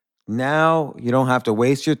 But now you don't have to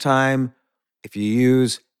waste your time if you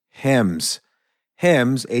use HIMS.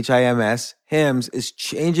 HIMS, H-I-M-S, HIMS is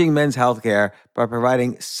changing men's healthcare by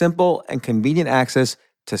providing simple and convenient access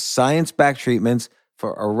to science-backed treatments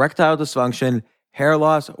for erectile dysfunction, hair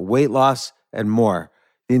loss, weight loss, and more.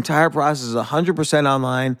 The entire process is 100%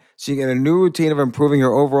 online, so you get a new routine of improving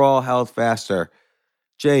your overall health faster.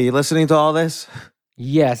 Jay, you listening to all this?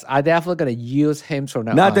 Yes, I definitely gonna use him from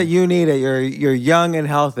now Not on. that you need it. You're young and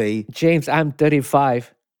healthy. James, I'm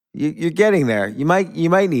 35. You're getting there. You might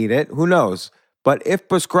need it. Who knows? But if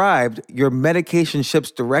prescribed, your medication ships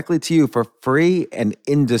directly to you for free and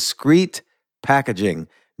in discreet packaging.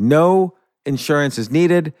 No insurance is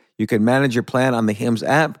needed. You can manage your plan on the HIMS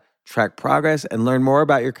app, track progress, and learn more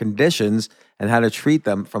about your conditions and how to treat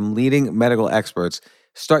them from leading medical experts.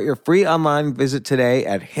 Start your free online visit today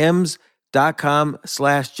at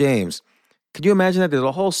hims.com/James. Could you imagine that? There's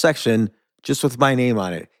a whole section just with my name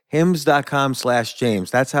on it. hims.com/James.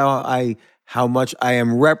 That's how much I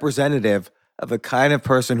am representative of the kind of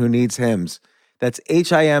person who needs HIMS. That's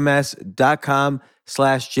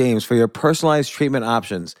HIMS.com/James for your personalized treatment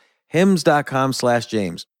options.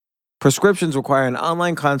 HIMS.com/James. Prescriptions require an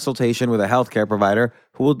online consultation with a healthcare provider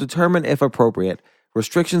who will determine if appropriate.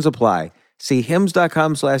 Restrictions apply. See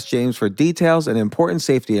HIMS.com/James for details and important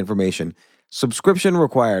safety information. Subscription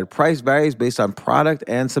required. Price varies based on product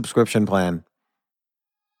and subscription plan.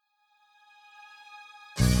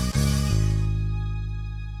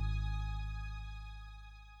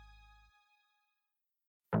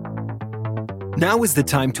 Now is the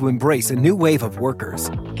time to embrace a new wave of workers.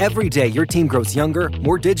 Every day, your team grows younger,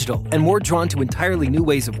 more digital, and more drawn to entirely new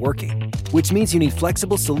ways of working, which means you need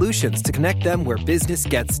flexible solutions to connect them where business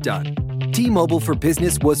gets done. T-Mobile for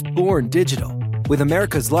Business was born digital. With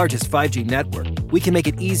America's largest 5G network, we can make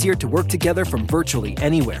it easier to work together from virtually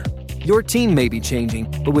anywhere. Your team may be changing,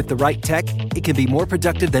 but with the right tech, it can be more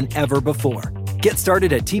productive than ever before. Get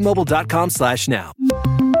started at T-Mobile.com/now.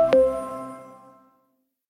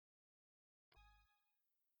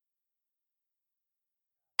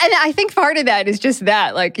 And I think part of that is just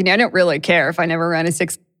that, like, I don't really care if I never run a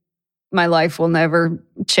 6. My life will never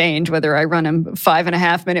change, whether I run a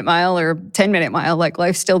 5.5-minute mile or 10-minute mile. Like,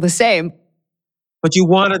 life's still the same. But you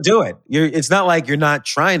want to do it. It's not like you're not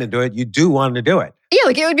trying to do it. You do want to do it. Yeah,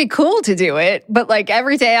 like, it would be cool to do it. But like,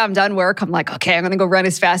 every day I'm done work, I'm like, okay, I'm going to go run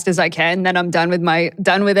as fast as I can. Then I'm done with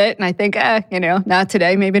it. And I think, not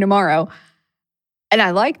today, maybe tomorrow. And I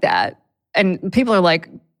like that. And people are like,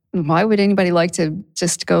 why would anybody like to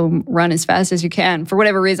just go run as fast as you can? For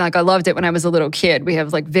whatever reason, like, I loved it when I was a little kid. We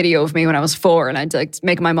have like video of me when I was 4, and I'd like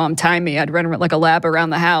make my mom time me. I'd run like a lap around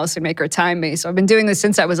the house and make her time me. So I've been doing this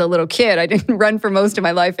since I was a little kid. I didn't run for most of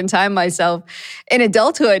my life and time myself in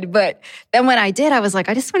adulthood. But then when I did, I was like,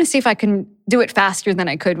 I just want to see if I can do it faster than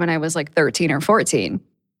I could when I was like 13 or 14,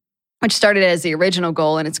 which started as the original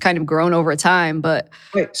goal, and it's kind of grown over time. But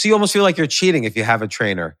wait, so you almost feel like you're cheating if you have a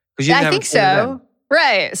trainer, because you didn't I have think a trainer so. then.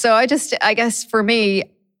 Right. So I guess for me,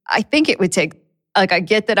 I think it would take, like, I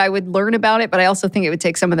get that I would learn about it, but I also think it would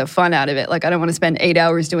take some of the fun out of it. Like, I don't want to spend 8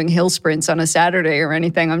 hours doing hill sprints on a Saturday or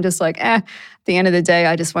anything. I'm just like, at the end of the day,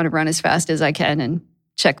 I just want to run as fast as I can and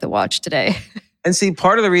check the watch today. And see,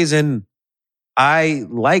 part of the reason I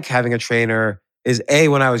like having a trainer is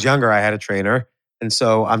when I was younger, I had a trainer. And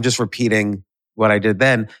so I'm just repeating what I did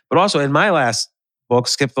then. But also in my last book,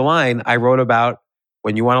 Skip the Line, I wrote about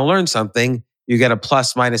when you want to learn something, you get a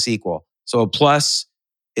plus minus equal. So a plus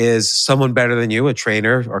is someone better than you, a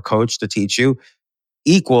trainer or coach to teach you,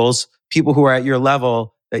 equals people who are at your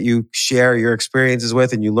level that you share your experiences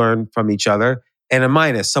with and you learn from each other. And a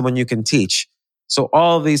minus, someone you can teach. So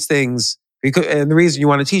all of these things, and the reason you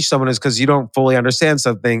want to teach someone is because you don't fully understand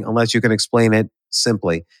something unless you can explain it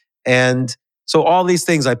simply. And so all these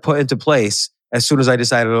things I put into place as soon as I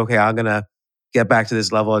decided, okay, I'm going to get back to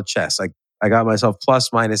this level of chess. Like, I got myself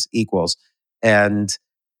plus minus equals. And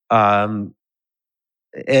pluses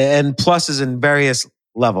in various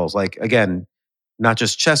levels. Like, again, not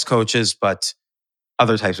just chess coaches, but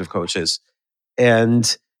other types of coaches.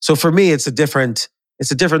 And so for me, it's a different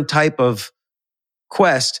type of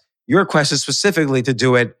quest. Your quest is specifically to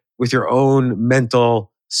do it with your own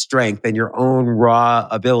mental strength and your own raw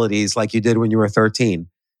abilities, like you did when you were 13.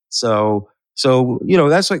 So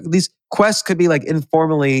that's like, these quests could be like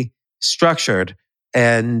informally structured,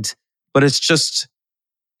 but it's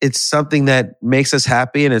something that makes us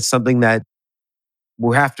happy, and it's something that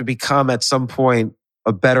we have to become at some point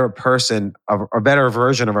a better person, a better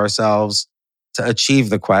version of ourselves to achieve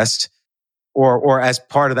the quest. or as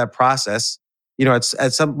part of that process, it's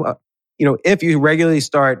at some, if you regularly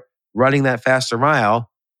start running that faster mile,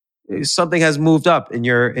 something has moved up in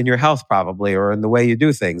your health probably, or in the way you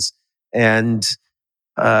do things. And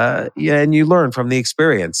yeah, and you learn from the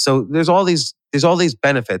experience. So there's all these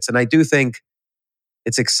benefits, and I do think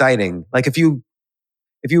it's exciting. Like if you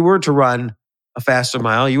were to run a faster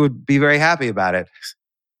mile, you would be very happy about it.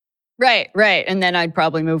 Right. And then I'd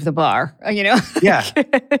probably move the bar, Yeah,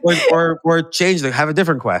 or change have a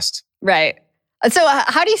different quest. Right. So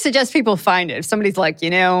how do you suggest people find it? If somebody's like,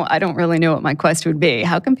 I don't really know what my quest would be,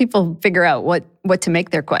 how can people figure out what to make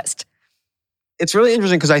their quest? It's really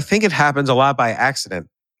interesting because I think it happens a lot by accident.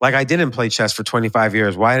 Like I didn't play chess for 25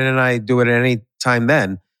 years. Why didn't I do it at any time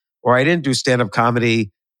then? Or I didn't do stand-up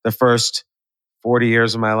comedy the first 40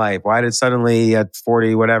 years of my life. Why did suddenly at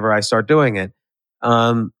 40, whatever, I start doing it?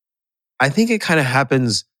 I think it kind of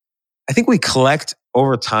happens. I think we collect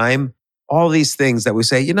over time all these things that we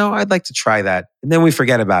say, I'd like to try that. And then we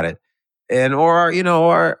forget about it. And, I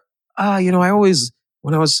always,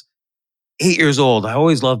 when I was 8 years old, I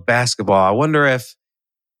always loved basketball. I wonder if,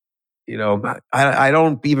 I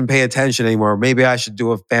don't even pay attention anymore. Maybe I should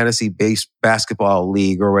do a fantasy-based basketball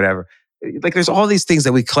league or whatever. Like there's all these things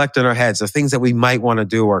that we collect in our heads, the things that we might want to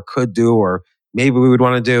do or could do, or maybe we would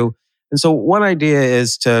want to do. And so one idea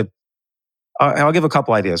is I'll give a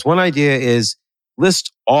couple ideas. One idea is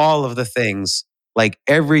list all of the things, like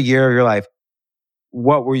every year of your life,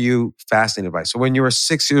 what were you fascinated by? So when you were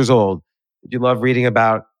 6 years old, did you love reading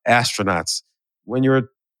about astronauts? When you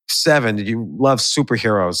were 7, did you love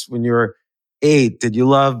superheroes? When you were 8, did you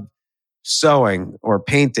love sewing or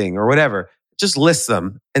painting or whatever? Just list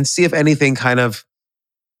them and see if anything kind of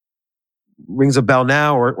rings a bell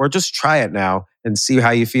now, or just try it now and see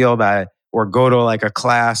how you feel about it. Or go to like a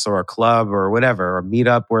class or a club or whatever, or meet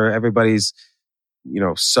up where everybody's,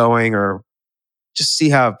 sewing, or just see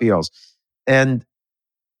how it feels. And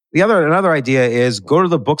another idea is go to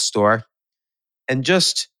the bookstore and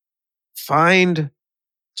just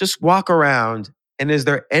walk around. And is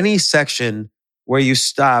there any section where you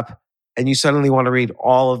stop and you suddenly want to read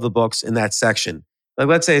all of the books in that section? Like,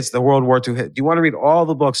 let's say it's the World War II. Do you want to read all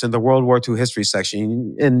the books in the World War II history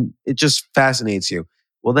section? And it just fascinates you.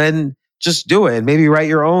 Well, then just do it and maybe write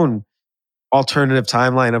your own alternative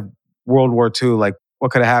timeline of World War II. Like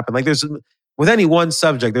what could have happened? Like with any one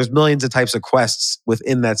subject, there's millions of types of quests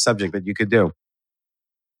within that subject that you could do.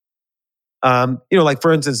 Like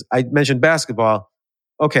for instance, I mentioned basketball.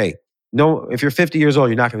 Okay, no, if you're 50 years old,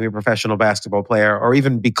 you're not going to be a professional basketball player or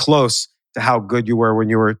even be close to how good you were when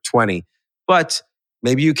you were 20. But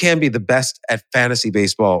maybe you can be the best at fantasy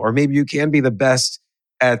baseball, or maybe you can be the best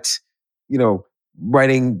at,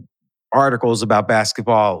 writing articles about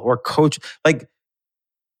basketball or coach. Like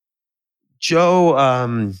Joe,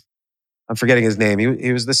 I'm forgetting his name.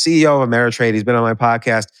 He was the CEO of Ameritrade. He's been on my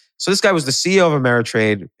podcast. So this guy was the CEO of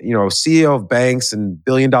Ameritrade, CEO of banks and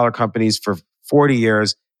billion-dollar companies for 40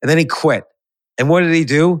 years. And then he quit. And what did he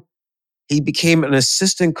do? He became an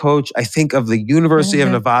assistant coach, I think, of the University of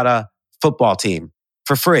Nevada football team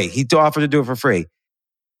for free. He offered to do it for free.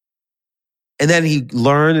 And then he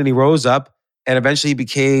learned and he rose up, and eventually he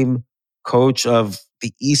became coach of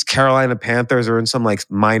the East Carolina Panthers, or in some like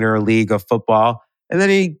minor league of football. And then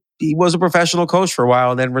he was a professional coach for a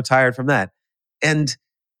while and then retired from that. And,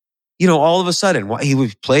 all of a sudden,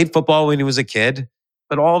 he played football when he was a kid,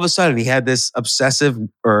 but all of a sudden he had this obsessive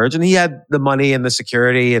urge, and he had the money and the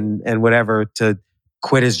security and whatever to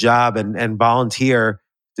quit his job and volunteer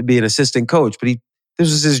to be an assistant coach. But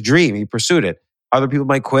this was his dream. He pursued it. Other people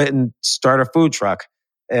might quit and start a food truck,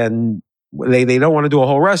 and they don't want to do a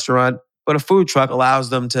whole restaurant, but a food truck allows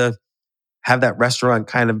them to have that restaurant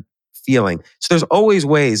kind of feeling. So there's always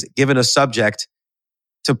ways, given a subject,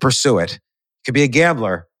 to pursue it. You could be a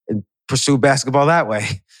gambler and pursue basketball that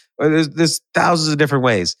way. Or there's thousands of different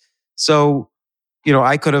ways. So,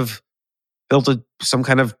 I could have built some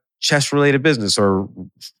kind of chess-related business, or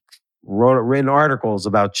written articles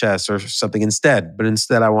about chess or something instead. But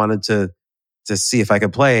instead, I wanted to see if I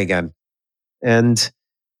could play again. And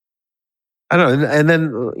I don't know. And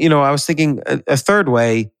then, I was thinking a third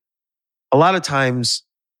way. A lot of times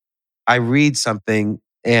I read something,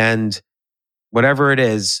 and whatever it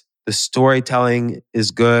is, the storytelling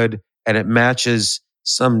is good and it matches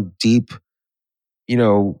some deep,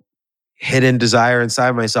 hidden desire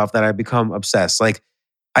inside myself that I become obsessed. Like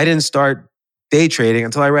I didn't start day trading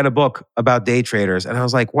until I read a book about day traders. And I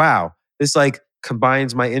was like, wow, this like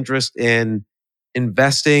combines my interest in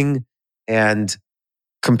investing and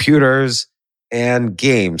computers and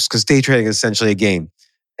games, because day trading is essentially a game.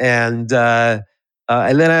 And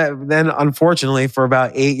And then unfortunately, for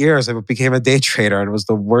about 8 years, I became a day trader, and it was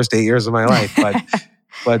the worst 8 years of my life.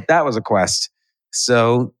 But that was a quest.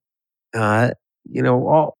 So, uh,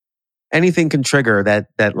 anything can trigger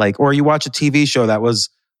that like, or you watch a TV show that was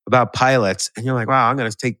about pilots, and you're like, wow, I'm going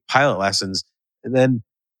to take pilot lessons, and then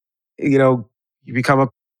you become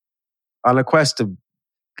on a quest to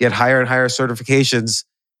get higher and higher certifications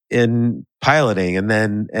in piloting, and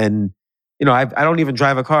I don't even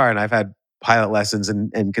drive a car, and I've had pilot lessons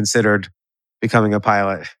and considered becoming a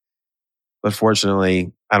pilot. But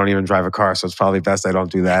fortunately, I don't even drive a car, so it's probably best I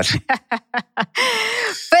don't do that.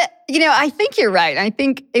 But, I think you're right. I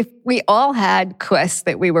think if we all had quests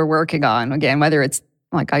that we were working on, again, whether it's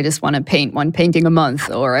like I just want to paint one painting a month,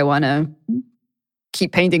 or I want to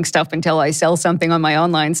keep painting stuff until I sell something on my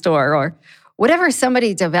online store, or whatever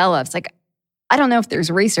somebody develops, like, I don't know if there's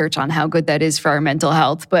research on how good that is for our mental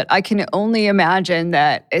health, but I can only imagine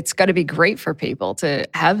that it's got to be great for people to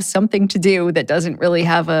have something to do that doesn't really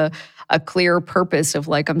have a clear purpose of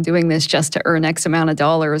like, I'm doing this just to earn X amount of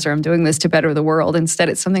dollars, or I'm doing this to better the world. Instead,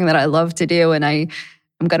 it's something that I love to do, and I'm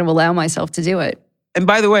going to allow myself to do it. And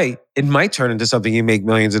by the way, it might turn into something you make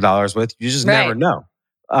millions of dollars with. You just never know.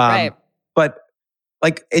 Right. But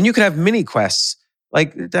and you could have mini quests.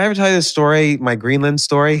 Like, did I ever tell you this story, my Greenland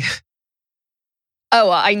story? Oh,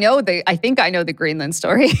 I think I know the Greenland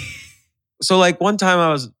story. So like one time I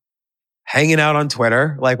was hanging out on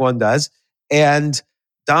Twitter, like one does, and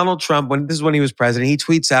Donald Trump, this is when he was president, he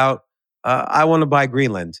tweets out, I want to buy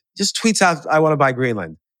Greenland. Just tweets out, I want to buy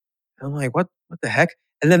Greenland. And I'm like, what the heck?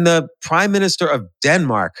 And then the Prime Minister of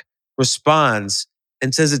Denmark responds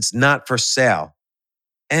and says it's not for sale.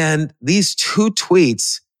 And these two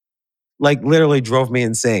tweets like literally drove me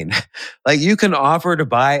insane. Like, you can offer to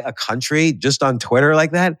buy a country just on Twitter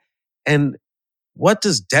like that. And what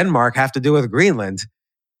does Denmark have to do with Greenland?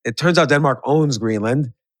 It turns out Denmark owns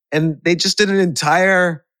Greenland, and they just did an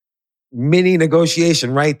entire mini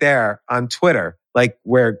negotiation right there on Twitter, like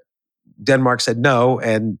where Denmark said no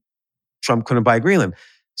and Trump couldn't buy Greenland.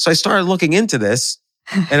 So I started looking into this,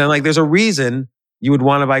 and I'm like, there's a reason you would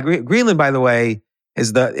want to buy Greenland, by the way,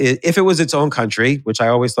 if it was its own country, which I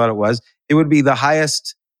always thought it was, it would be the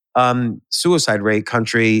highest suicide rate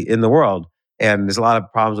country in the world. And there's a lot of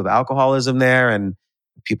problems with alcoholism there, and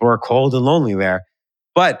people are cold and lonely there.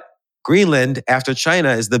 But Greenland, after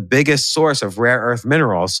China, is the biggest source of rare earth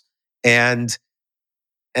minerals. And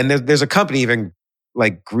there's a company even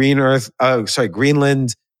like Greenland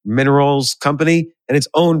Minerals Company, and it's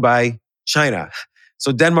owned by China.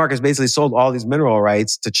 So Denmark has basically sold all these mineral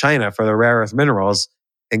rights to China for the rare earth minerals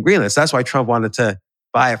in Greenland. So that's why Trump wanted to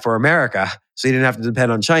buy it for America, so he didn't have to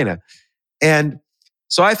depend on China. And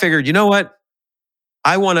so I figured, you know what?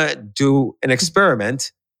 I want to do an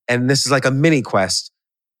experiment, and this is like a mini quest.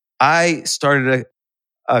 I started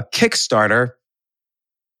a Kickstarter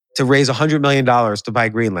to raise $100 million to buy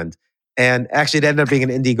Greenland. And actually, it ended up being an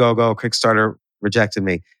Indiegogo. Kickstarter rejected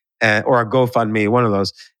me, or a GoFundMe, one of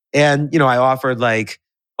those. And, I offered like,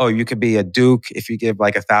 oh, you could be a duke if you give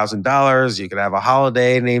like $1,000. You could have a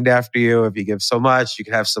holiday named after you if you give so much. You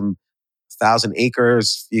could have some 1,000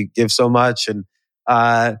 acres if you give so much. And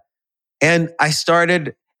I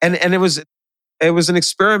started, and it was an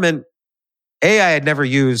experiment. I had never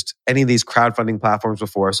used any of these crowdfunding platforms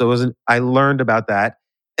before, so I learned about that.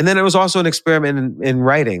 And then it was also an experiment in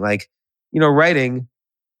writing. Like, writing,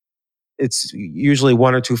 it's usually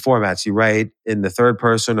one or two formats. You write in the third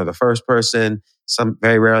person or the first person, some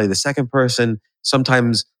very rarely the second person.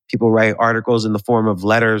 Sometimes people write articles in the form of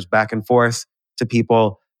letters back and forth to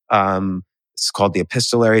people. It's called the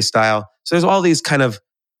epistolary style. So there's all these kind of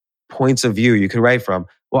points of view you can write from.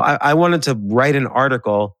 Well, I wanted to write an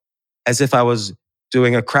article as if I was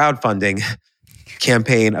doing a crowdfunding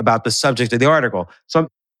campaign about the subject of the article. So I'm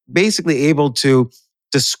basically able to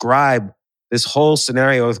describe this whole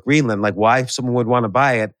scenario with Greenland, like why someone would want to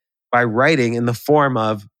buy it, by writing in the form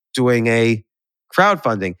of doing a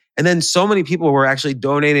crowdfunding. And then so many people were actually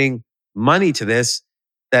donating money to this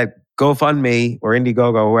that GoFundMe or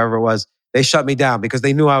Indiegogo, whoever it was, they shut me down because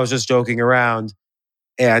they knew I was just joking around,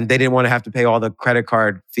 and they didn't want to have to pay all the credit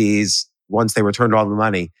card fees once they returned all the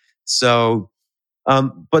money. So,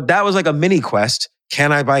 but that was like a mini quest.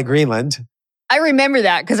 Can I buy Greenland? I remember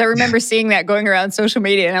that because I remember seeing that going around social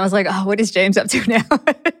media, and I was like, oh, what is James up to now?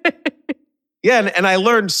 Yeah, and I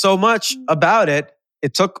learned so much about it.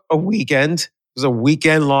 It took a weekend. It was a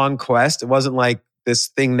weekend-long quest. It wasn't like this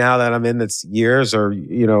thing now that I'm in that's years or,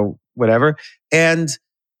 whatever. And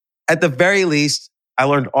at the very least, I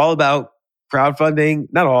learned all about crowdfunding.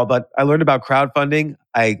 Not all, but I learned about crowdfunding.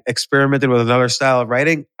 I experimented with another style of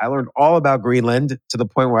writing. I learned all about Greenland to the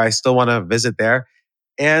point where I still want to visit there.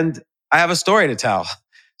 and I have a story to tell.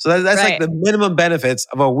 So that's like Right. the minimum benefits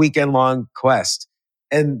of a weekend long quest.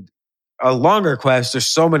 And a longer quest, there's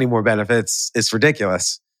so many more benefits. It's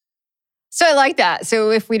ridiculous. So I like that. So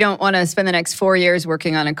if we don't want to spend the next 4 years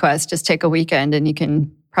working on a quest, just take a weekend and you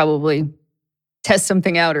can probably test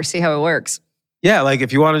something out or see how it works. Yeah, like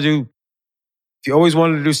if you always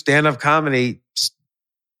wanted to do stand-up comedy,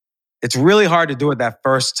 it's really hard to do it that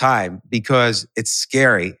first time because it's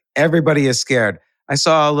scary. Everybody is scared. I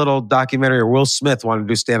saw a little documentary where Will Smith wanted to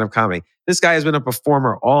do stand-up comedy. This guy has been a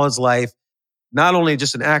performer all his life. Not only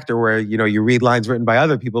just an actor where, you read lines written by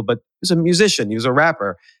other people, but he was a musician, he was a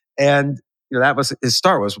rapper. And, that was his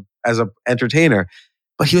start, was as an entertainer.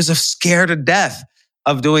 But he was scared to death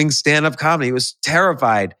of doing stand-up comedy. He was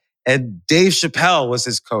terrified. And Dave Chappelle was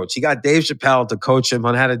his coach. He got Dave Chappelle to coach him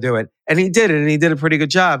on how to do it. And he did it, and he did a pretty good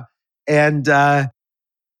job. And,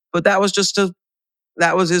 but that was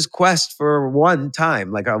that was his quest for one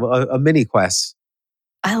time, like a mini quest.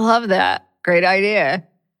 I love that. Great idea.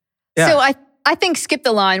 Yeah. So I think Skip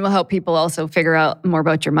the Line will help people also figure out more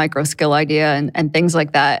about your micro skill idea and things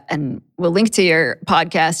like that. And we'll link to your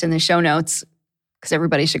podcast in the show notes because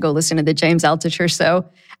everybody should go listen to the James Altucher Show.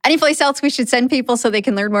 Any place else we should send people so they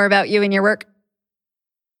can learn more about you and your work?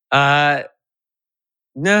 No,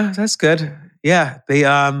 that's good. Yeah.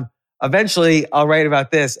 Eventually I'll write about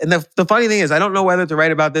this. And the funny thing is, I don't know whether to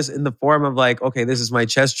write about this in the form of like, okay, this is my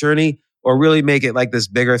chess journey, or really make it like this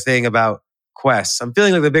bigger thing about quests. I'm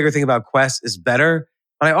feeling like the bigger thing about quests is better,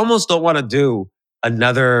 but I almost don't want to do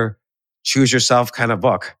another choose yourself kind of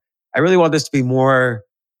book. I really want this to be more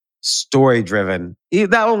story driven.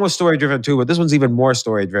 That one was story driven too, but this one's even more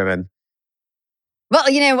story driven. Well,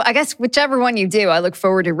 I guess whichever one you do, I look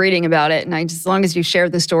forward to reading about it. And as long as you share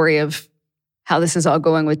the story of how this is all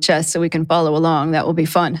going with chess so we can follow along, that will be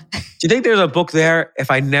fun. Do you think there's a book there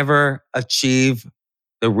if I never achieve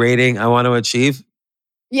the rating I want to achieve?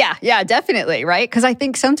 Yeah, definitely, right? Because I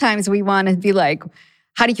think sometimes we want to be like,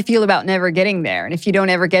 how do you feel about never getting there? And if you don't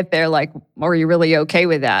ever get there, like, are you really okay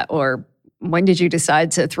with that? Or when did you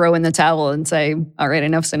decide to throw in the towel and say, all right,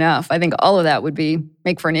 enough's enough? I think all of that would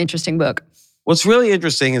make for an interesting book. What's really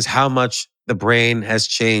interesting is how much the brain has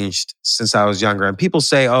changed since I was younger. And people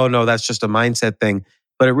say, oh no, that's just a mindset thing.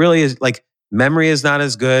 But it really is, like, memory is not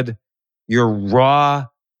as good. Your raw,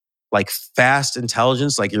 like, fast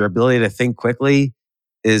intelligence, like your ability to think quickly,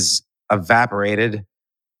 is evaporated.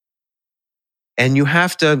 And I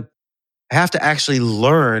have to actually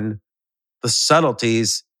learn the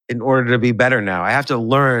subtleties in order to be better now. I have to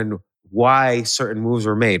learn why certain moves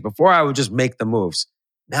were made. Before I would just make the moves.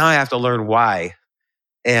 Now I have to learn why.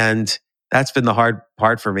 And that's been the hard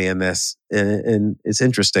part for me in this. And it's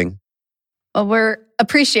interesting. Well, we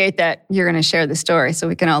appreciate that you're going to share the story so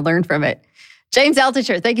we can all learn from it. James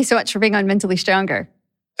Altucher, thank you so much for being on Mentally Stronger.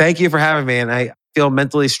 Thank you for having me. And I feel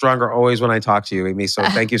mentally stronger always when I talk to you, Amy. So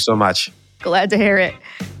thank you so much. Glad to hear it.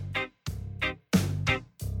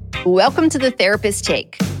 Welcome to The Therapist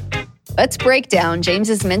Take. Let's break down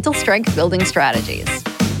James's mental strength building strategies.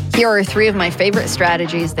 Here are 3 of my favorite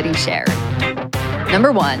strategies that he shared.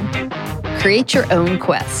 Number 1, create your own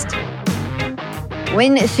quest.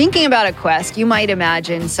 When thinking about a quest, you might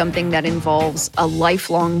imagine something that involves a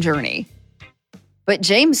lifelong journey. But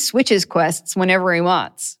James switches quests whenever he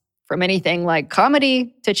wants, from anything like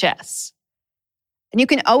comedy to chess. And you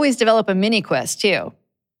can always develop a mini quest too.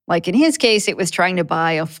 Like in his case, it was trying to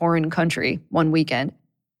buy a foreign country one weekend.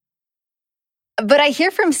 But I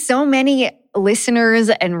hear from so many listeners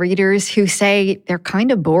and readers who say they're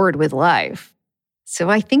kind of bored with life. So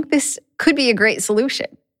I think this could be a great solution.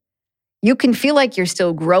 You can feel like you're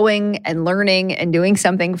still growing and learning and doing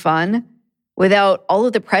something fun without all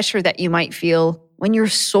of the pressure that you might feel when your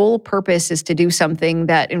sole purpose is to do something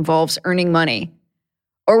that involves earning money,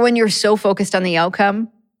 or when you're so focused on the outcome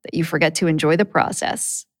that you forget to enjoy the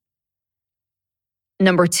process.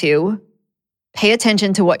 Number 2, pay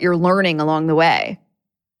attention to what you're learning along the way.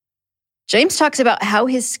 James talks about how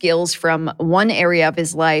his skills from one area of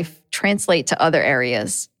his life translate to other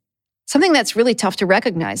areas, something that's really tough to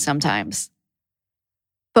recognize sometimes.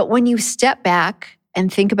 But when you step back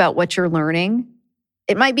and think about what you're learning,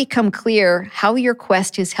 it might become clear how your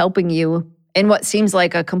quest is helping you in what seems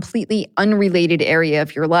like a completely unrelated area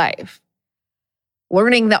of your life.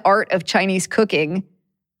 Learning the art of Chinese cooking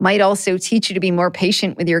might also teach you to be more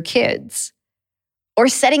patient with your kids. Or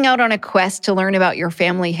setting out on a quest to learn about your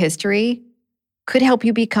family history could help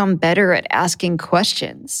you become better at asking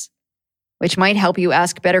questions, which might help you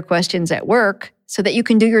ask better questions at work so that you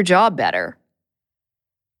can do your job better.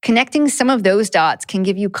 Connecting some of those dots can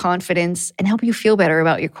give you confidence and help you feel better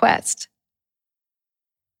about your quest.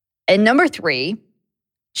 And number 3,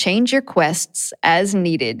 change your quests as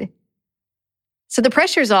needed. So the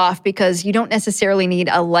pressure's off because you don't necessarily need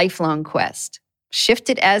a lifelong quest. Shift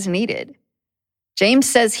it as needed. James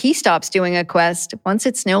says he stops doing a quest once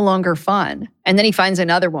it's no longer fun, and then he finds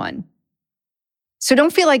another one. So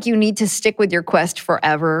don't feel like you need to stick with your quest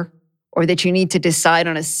forever, or that you need to decide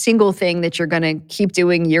on a single thing that you're going to keep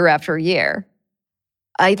doing year after year.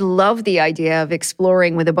 I love the idea of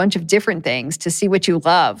exploring with a bunch of different things to see what you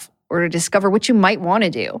love or to discover what you might want to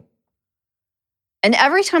do. And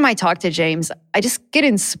every time I talk to James, I just get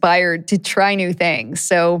inspired to try new things.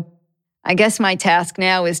 So I guess my task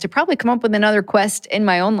now is to probably come up with another quest in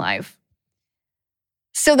my own life.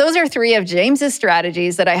 So those are 3 of James's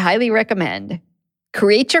strategies that I highly recommend.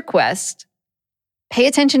 Create your quest, pay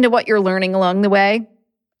attention to what you're learning along the way,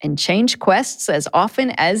 and change quests as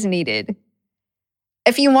often as needed.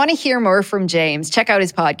 If you want to hear more from James, check out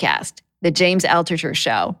his podcast, The James Altucher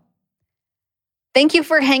Show. Thank you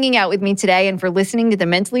for hanging out with me today and for listening to the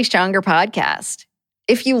Mentally Stronger podcast.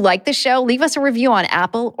 If you like the show, leave us a review on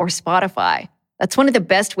Apple or Spotify. That's one of the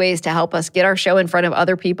best ways to help us get our show in front of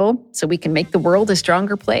other people so we can make the world a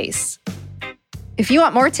stronger place. If you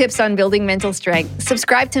want more tips on building mental strength,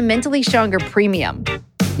 subscribe to Mentally Stronger Premium.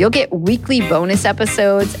 You'll get weekly bonus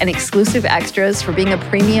episodes and exclusive extras for being a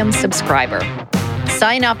premium subscriber.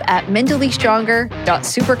 Sign up at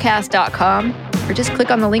mentallystronger.supercast.com or just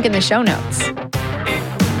click on the link in the show notes.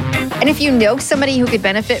 And if you know somebody who could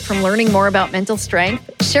benefit from learning more about mental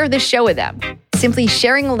strength, share this show with them. Simply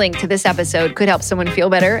sharing a link to this episode could help someone feel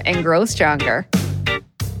better and grow stronger.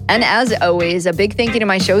 And as always, a big thank you to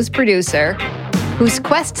my show's producer, whose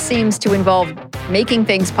quest seems to involve making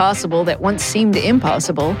things possible that once seemed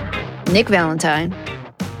impossible, Nick Valentine.